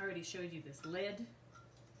 I already showed you this lid.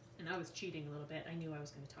 And I was cheating a little bit. I knew I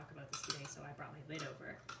was going to talk about this today, so I brought my lid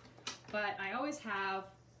over. But I always have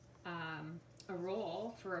a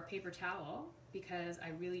roll for a paper towel, because I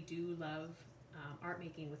really do love art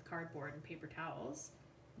making with cardboard and paper towels.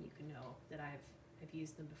 You can know that I've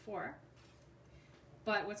used them before.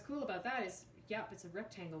 But what's cool about that is, yep, it's a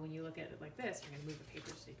rectangle when you look at it like this. You're going to move the paper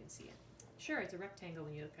so you can see it. Sure, it's a rectangle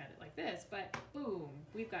when you look at it like this, but boom,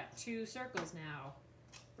 we've got 2 circles now,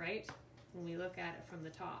 right? When we look at it from the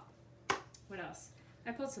top. What else?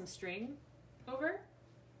 I pulled some string over.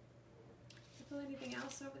 Did I pull anything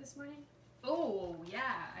else over this morning? Oh,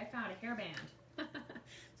 yeah, I found a hairband.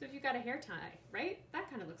 So if you've got a hair tie, right? That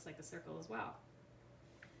kind of looks like a circle as well.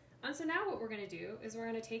 And so now what we're going to do is we're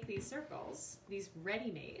going to take these circles, these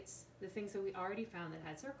ready-mades, the things that we already found that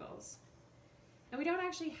had circles, and we don't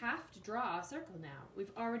actually have to draw a circle now.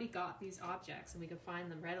 We've already got these objects, and we can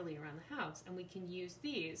find them readily around the house, and we can use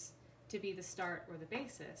these to be the start or the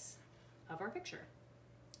basis of our picture.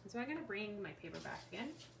 And so I'm going to bring my paper back again.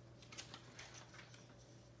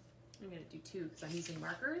 I'm going to do 2 because I'm using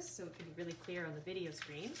markers, so it can be really clear on the video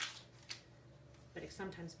screen. But it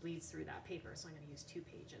sometimes bleeds through that paper, so I'm going to use 2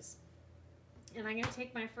 pages. And I'm going to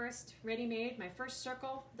take my first ready-made, my first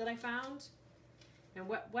circle that I found, And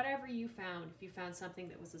whatever you found, if you found something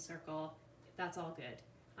that was a circle, that's all good.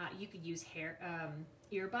 You could use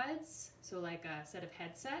earbuds, so like a set of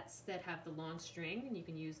headsets that have the long string, and you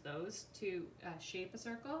can use those to shape a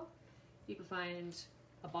circle. You can find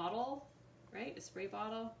a bottle, right? A spray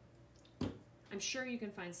bottle. I'm sure you can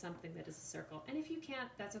find something that is a circle. And if you can't,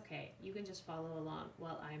 that's okay. You can just follow along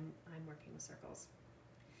while I'm working with circles.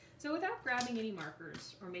 So without grabbing any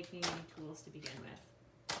markers or making any tools to begin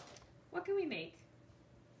with, what can we make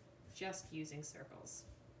just using circles?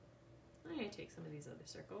 I'm going to take some of these other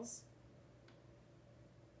circles.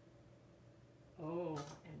 Oh,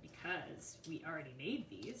 and because we already made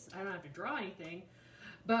these, I don't have to draw anything,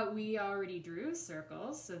 but we already drew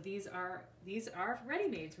circles, so these are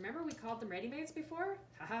ready-mades. Remember we called them ready-mades before?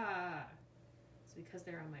 Haha! So because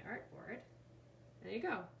they're on my artboard, there you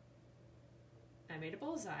go. I made a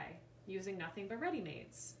bullseye using nothing but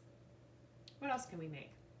ready-mades. What else can we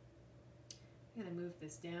make? I'm going to move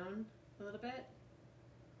this down a little bit.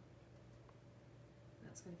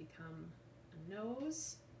 That's going to become a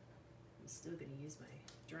nose. I'm still going to use my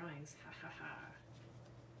drawings. Ha ha ha.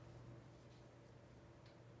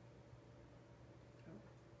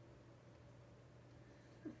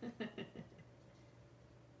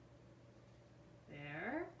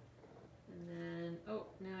 There. And then, oh,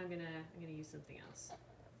 now I'm gonna use something else.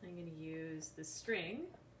 I'm gonna use the string,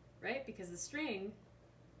 right? Because the string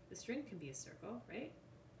can be a circle, right?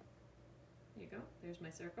 There you go. There's my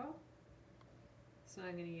circle. So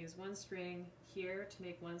I'm going to use one string here to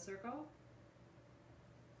make one circle,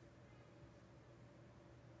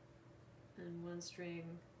 and one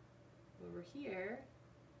string over here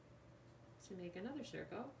to make another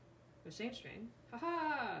circle, the same string.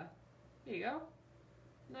 Haha! There you go.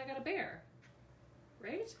 And I got a bear,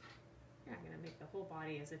 right? Yeah, I'm going to make the whole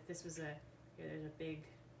body as if this was here, there's a big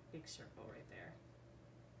circle right there.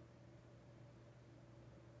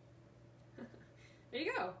 There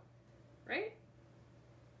you go, right?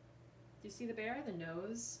 Do you see the bear, the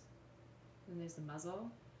nose, and there's the muzzle?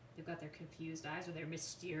 They've got their confused eyes or their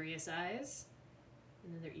mysterious eyes,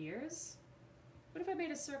 and then their ears. What if I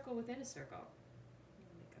made a circle within a circle? I'm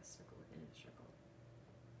gonna make a circle within a circle.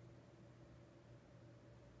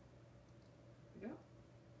 There we go.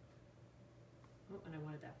 Oh, and I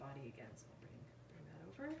wanted that body again, so I'll bring that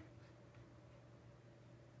over.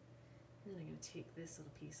 And then I'm gonna take this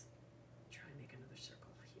little piece, try and make another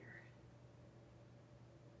circle here.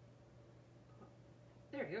 Oh,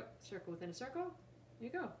 there you go, circle within a circle. There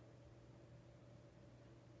you go.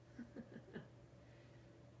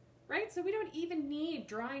 Right? So we don't even need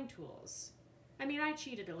drawing tools. I mean, I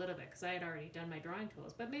cheated a little bit because I had already done my drawing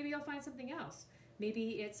tools, but maybe you'll find something else.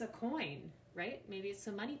 Maybe it's a coin, right? Maybe it's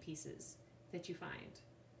some money pieces that you find.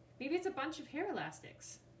 Maybe it's a bunch of hair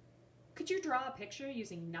elastics. Could you draw a picture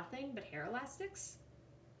using nothing but hair elastics?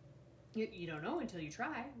 You don't know until you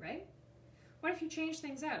try, right? What if you change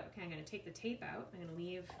things out? Okay, I'm going to take the tape out. I'm going to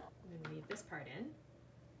leave this part in.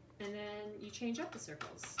 And then you change up the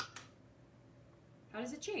circles. How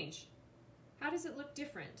does it change? How does it look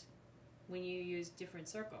different when you use different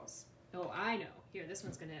circles? Oh, I know. Here, this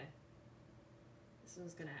one's gonna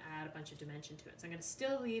add a bunch of dimension to it. So I'm gonna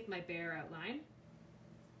still leave my bear outline.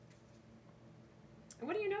 And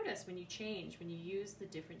what do you notice when you change, when you use the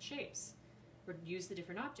different shapes or use the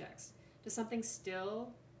different objects? Does something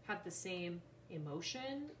still have the same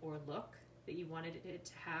emotion or look that you wanted it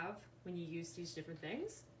to have when you use these different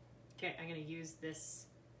things? Okay, I'm gonna use this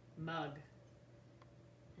mug.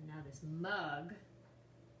 And now this mug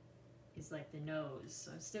is like the nose.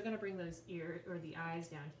 So I'm still gonna bring those ears or the eyes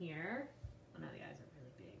down here. Well, now the eyes are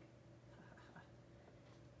really big.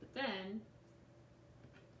 But then,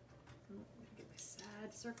 I'm gonna get my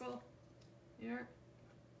sad circle here.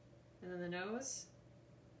 And then the nose.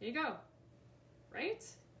 There you go. Right?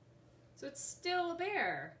 So it's still a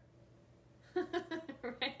bear.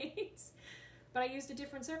 Right? But I used a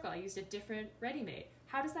different circle. I used a different ready-made.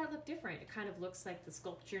 How does that look different? It kind of looks like the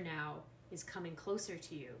sculpture now is coming closer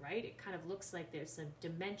to you, right? It kind of looks like there's some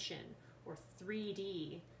dimension or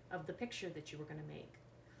 3D of the picture that you were going to make.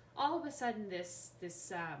 All of a sudden, this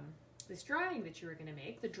drawing that you were going to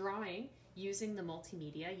make, the drawing using the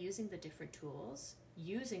multimedia, using the different tools,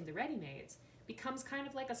 using the ready-mades, becomes kind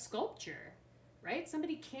of like a sculpture, right?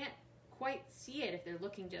 Somebody can't quite see it if they're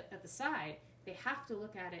looking at the side. They have to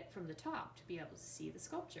look at it from the top to be able to see the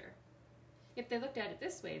sculpture. If they looked at it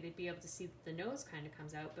this way, they'd be able to see that the nose kind of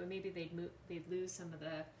comes out, but maybe they'd lose some of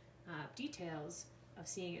the details of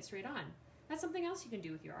seeing it straight on. That's something else you can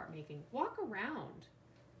do with your art making. Walk around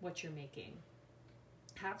what you're making.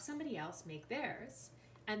 Have somebody else make theirs,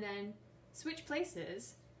 and then switch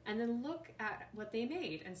places and then look at what they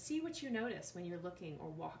made and see what you notice when you're looking or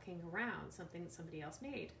walking around something that somebody else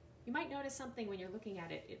made. You might notice something when you're looking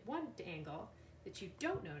at it at one angle that you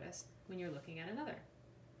don't notice when you're looking at another.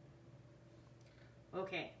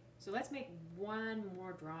 Okay, so let's make one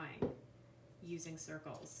more drawing using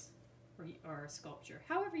circles or sculpture,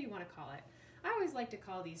 however you want to call it. I always like to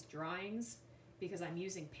call these drawings because I'm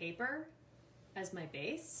using paper as my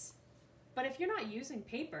base. But if you're not using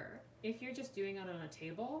paper, if you're just doing it on a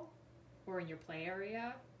table or in your play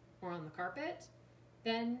area or on the carpet,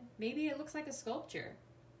 then maybe it looks like a sculpture.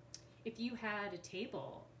 If you had a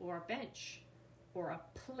table or a bench or a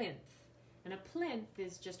plinth, and a plinth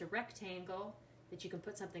is just a rectangle that you can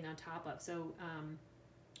put something on top of. So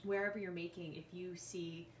wherever you're making, if you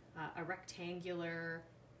see a rectangular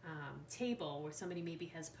table where somebody maybe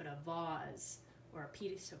has put a vase or a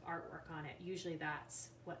piece of artwork on it, usually that's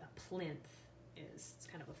what a plinth is. It's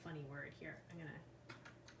kind of a funny word here. I'm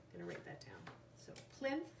gonna write that down. So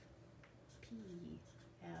plinth, P-L-I-N-T-H.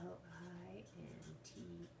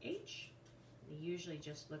 They usually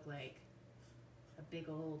just look like a big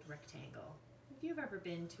old rectangle. If you've ever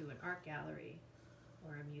been to an art gallery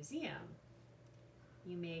or a museum,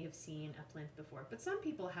 you may have seen a plinth before, but some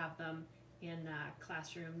people have them in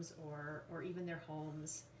classrooms or even their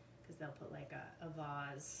homes, because they'll put like a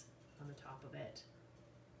vase on the top of it,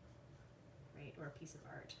 right? Or a piece of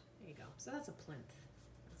art. There you go. So that's a plinth.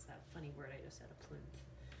 That's that funny word I just said, a plinth.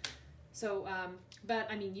 So, but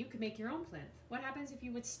I mean, you could make your own plinth. What happens if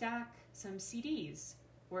you would stack some CDs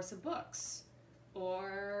or some books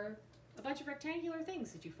or a bunch of rectangular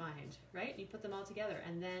things that you find, right? You put them all together,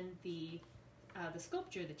 and then the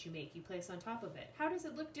sculpture that you make, you place on top of it. How does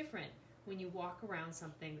it look different when you walk around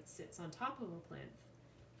something that sits on top of a plinth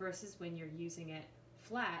versus when you're using it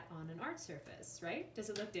flat on an art surface, right? Does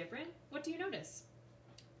it look different? What do you notice?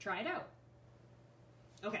 Try it out.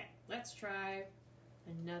 Okay, let's try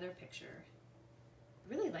another picture. I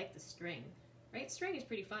really like the string, right? String is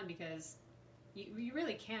pretty fun because you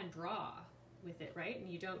really can draw with it, right?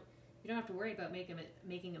 And you don't have to worry about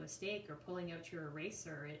making a mistake or pulling out your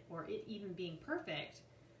eraser or it even being perfect,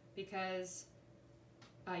 because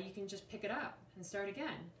you can just pick it up and start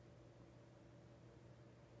again.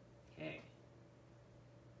 Okay.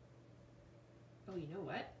 Oh, you know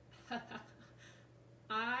what?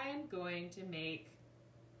 I'm going to make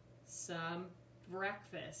some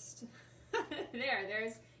breakfast.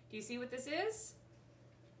 There's, do you see what this is?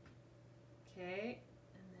 Okay,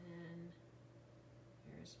 and then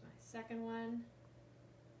here's my second one.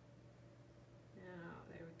 Now,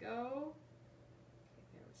 there we go. Okay,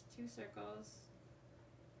 there was 2 circles.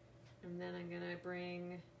 And then I'm gonna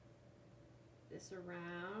bring this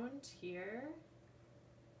around here.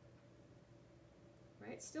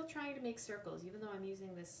 Right, still trying to make circles, even though I'm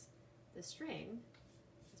using this string.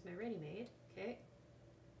 It's my ready-made. Okay,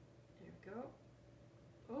 there we go.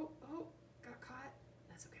 Oh, got caught.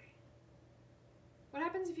 That's okay. What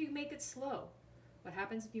happens if you make it slow? What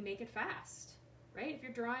happens if you make it fast? Right? If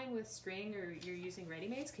you're drawing with string or you're using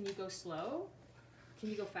ready-mades, can you go slow? Can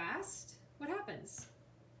you go fast? What happens?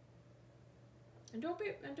 And don't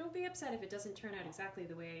be upset if it doesn't turn out exactly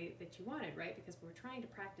the way that you wanted, right? Because we're trying to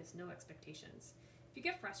practice no expectations. If you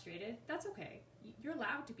get frustrated, that's okay. You're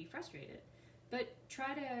allowed to be frustrated, but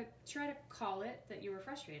try to call it that you were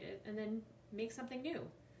frustrated and then make something new,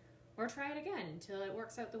 or try it again until it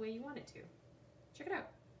works out the way you want it to. Check it out.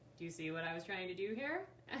 Do you see what I was trying to do here?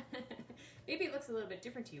 Maybe it looks a little bit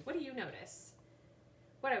different to you. What do you notice?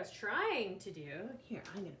 What I was trying to do, here,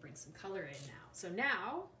 I'm going to bring some color in now. So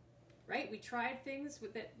now, right, we tried things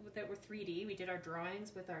that were 3D. We did our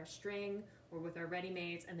drawings with our string or with our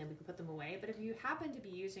ready-mades, and then we could put them away. But if you happen to be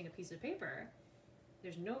using a piece of paper,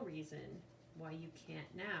 there's no reason why you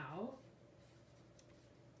can't now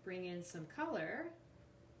bring in some color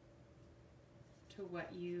to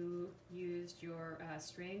what you used your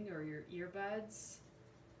string or your earbuds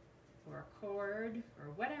or a cord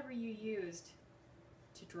or whatever you used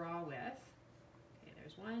to draw with. Okay,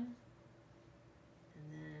 there's one.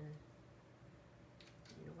 And then,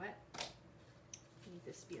 you know what? I need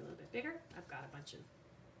this to be a little bit bigger. I've got a bunch of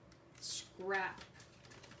scrap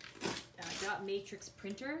dot matrix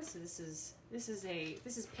printer. So this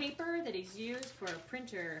is paper that is used for a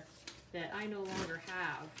printer that I no longer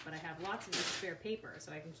have, but I have lots of this spare paper,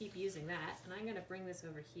 so I can keep using that. And I'm going to bring this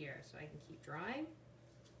over here so I can keep drawing.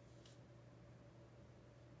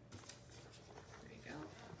 There you go.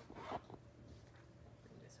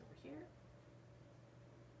 Bring this over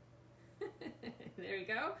here. There you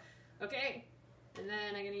go. Okay, and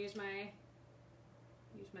then I'm going to use my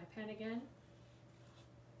pen again.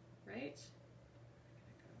 Right?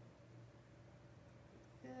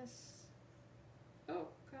 this. Oh,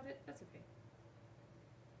 got it. That's okay.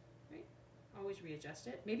 Right? Always readjust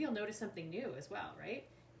it. Maybe you'll notice something new as well, right?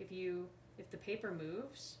 If the paper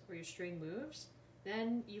moves or your string moves,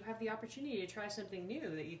 then you have the opportunity to try something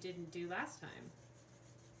new that you didn't do last time.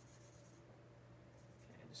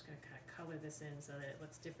 Okay, I'm just going to kind of color this in so that it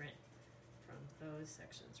looks different from those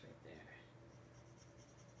sections right there.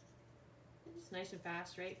 It's nice and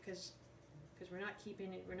fast, right? Because we're not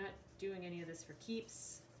doing any of this for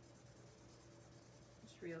keeps.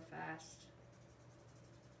 Just real fast.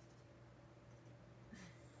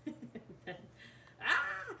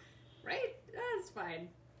 Right? That's fine.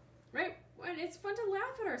 Right? And it's fun to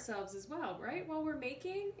laugh at ourselves as well, right? While we're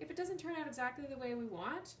making, if it doesn't turn out exactly the way we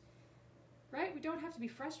want, right? We don't have to be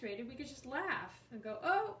frustrated. We could just laugh and go,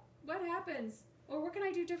 oh, what happens? Or what can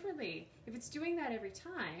I do differently? If it's doing that every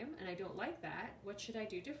time and I don't like that, what should I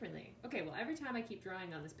do differently? Okay, well, every time I keep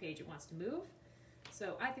drawing on this page, it wants to move.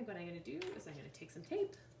 So I think what I'm going to do is I'm going to take some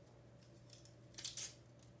tape.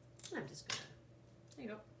 I'm just going to, there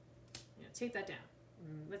you go, tape that down.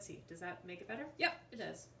 Let's see, does that make it better? Yep, it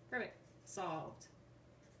does. Perfect. Solved.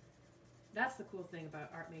 That's the cool thing about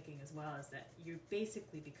art making as well, is that you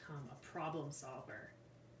basically become a problem solver,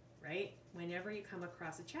 right? Whenever you come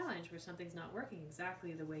across a challenge where something's not working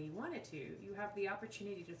exactly the way you want it to, you have the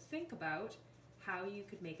opportunity to think about how you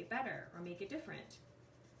could make it better or make it different.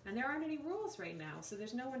 And there aren't any rules right now, so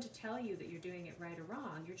there's no one to tell you that you're doing it right or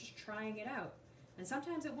wrong. You're just trying it out. And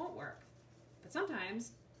sometimes it won't work, but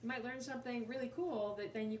sometimes you might learn something really cool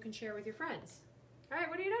that then you can share with your friends. All right,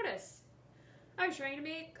 what do you notice? I was trying to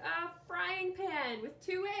make a frying pan with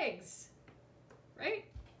 2 eggs, right?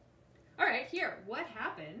 All right, here, what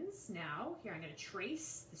happens now? Here, I'm going to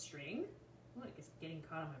trace the string. Oh, it's getting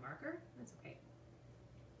caught on my marker. That's okay.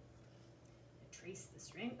 Trace the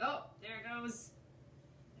string. Oh, there it goes.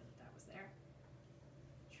 I know that was there.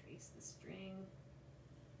 Trace the string.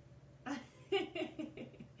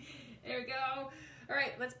 There we go. All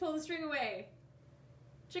right, let's pull the string away.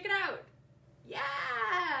 Check it out. Yeah,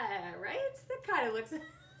 right? That kind of looks, it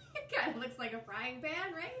kind of looks like a frying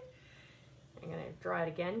pan, right? I'm gonna draw it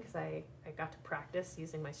again because I got to practice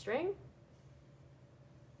using my string.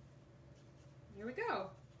 Here we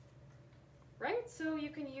go. Right, so you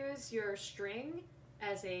can use your string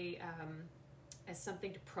as as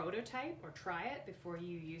something to prototype or try it before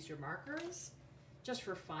you use your markers, just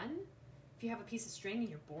for fun. If you have a piece of string and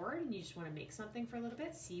you're bored and you just want to make something for a little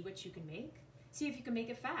bit, see what you can make. See if you can make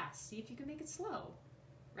it fast. See if you can make it slow,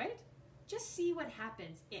 right? Just see what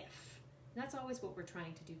happens if. And that's always what we're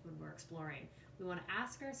trying to do when we're exploring. We want to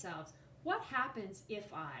ask ourselves, what happens if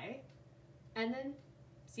I, and then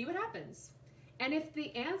see what happens. And if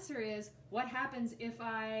the answer is, what happens if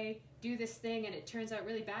I do this thing and it turns out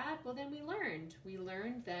really bad? Well, then we learned. We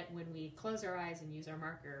learned that when we close our eyes and use our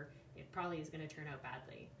marker, it probably is going to turn out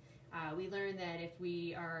badly. We learned that if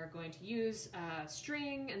we are going to use a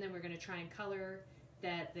string and then we're going to try and color,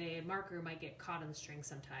 that the marker might get caught on the string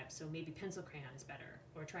sometimes. So maybe pencil crayon is better,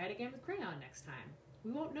 or try it again with crayon next time.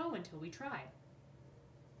 We won't know until we try.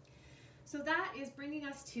 So that is bringing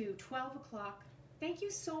us to 12 o'clock. Thank you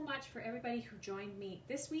so much for everybody who joined me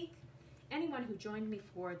this week. Anyone who joined me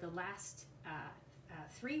for the last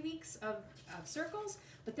 3 weeks of circles,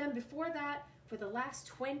 but then before that, for the last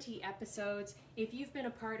 20 episodes. If you've been a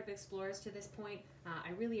part of Explores to this point,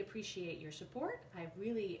 I really appreciate your support. I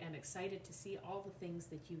really am excited to see all the things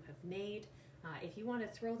that you have made. If you want to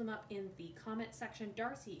throw them up in the comment section,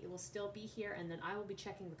 Darcy, it will still be here, and then I will be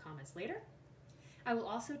checking the comments later. I will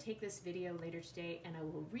also take this video later today and I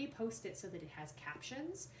will repost it so that it has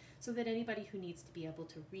captions, so that anybody who needs to be able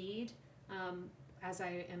to read as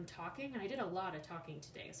I am talking, and I did a lot of talking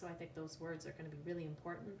today, so I think those words are going to be really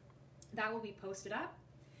important. That will be posted up.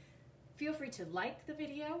 Feel free to like the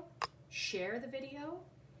video, share the video,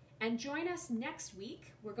 and join us next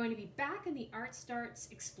week. We're going to be back in the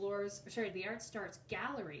ArtStarts Explores, the ArtStarts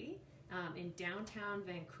Gallery in downtown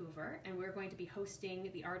Vancouver, and we're going to be hosting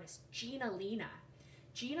the artist Gina Lena.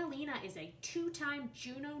 Gina Lena is a 2-time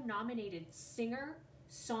Juno-nominated singer,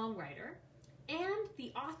 songwriter, and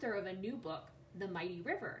the author of a new book, The Mighty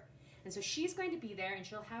River. And so she's going to be there, and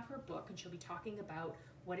she'll have her book, and she'll be talking about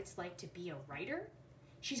what it's like to be a writer.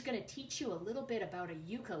 She's going to teach you a little bit about a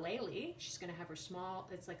ukulele. She's going to have her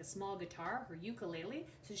it's like a small guitar, her ukulele.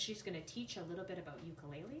 So she's going to teach a little bit about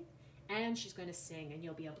ukulele, and she's going to sing, and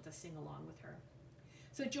you'll be able to sing along with her.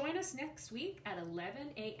 So join us next week at 11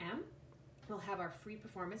 a.m. We'll have our free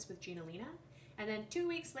performance with Gina Lena. And then 2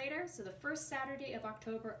 weeks later, so the first Saturday of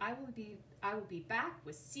October, I will be back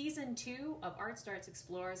with season 2 of ArtStarts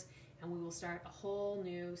Explores, and we will start a whole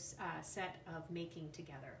new set of making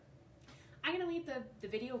together. I'm going to leave the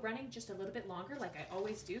video running just a little bit longer like I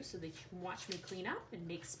always do so that you can watch me clean up and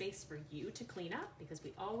make space for you to clean up, because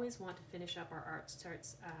we always want to finish up our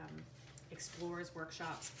ArtStarts Explores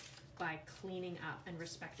workshops by cleaning up and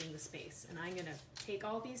respecting the space. And I'm going to take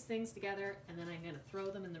all these things together and then I'm going to throw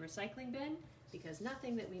them in the recycling bin, because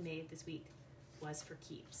nothing that we made this week was for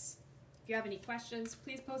keeps. If you have any questions,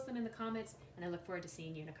 please post them in the comments, and I look forward to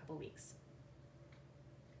seeing you in a couple weeks.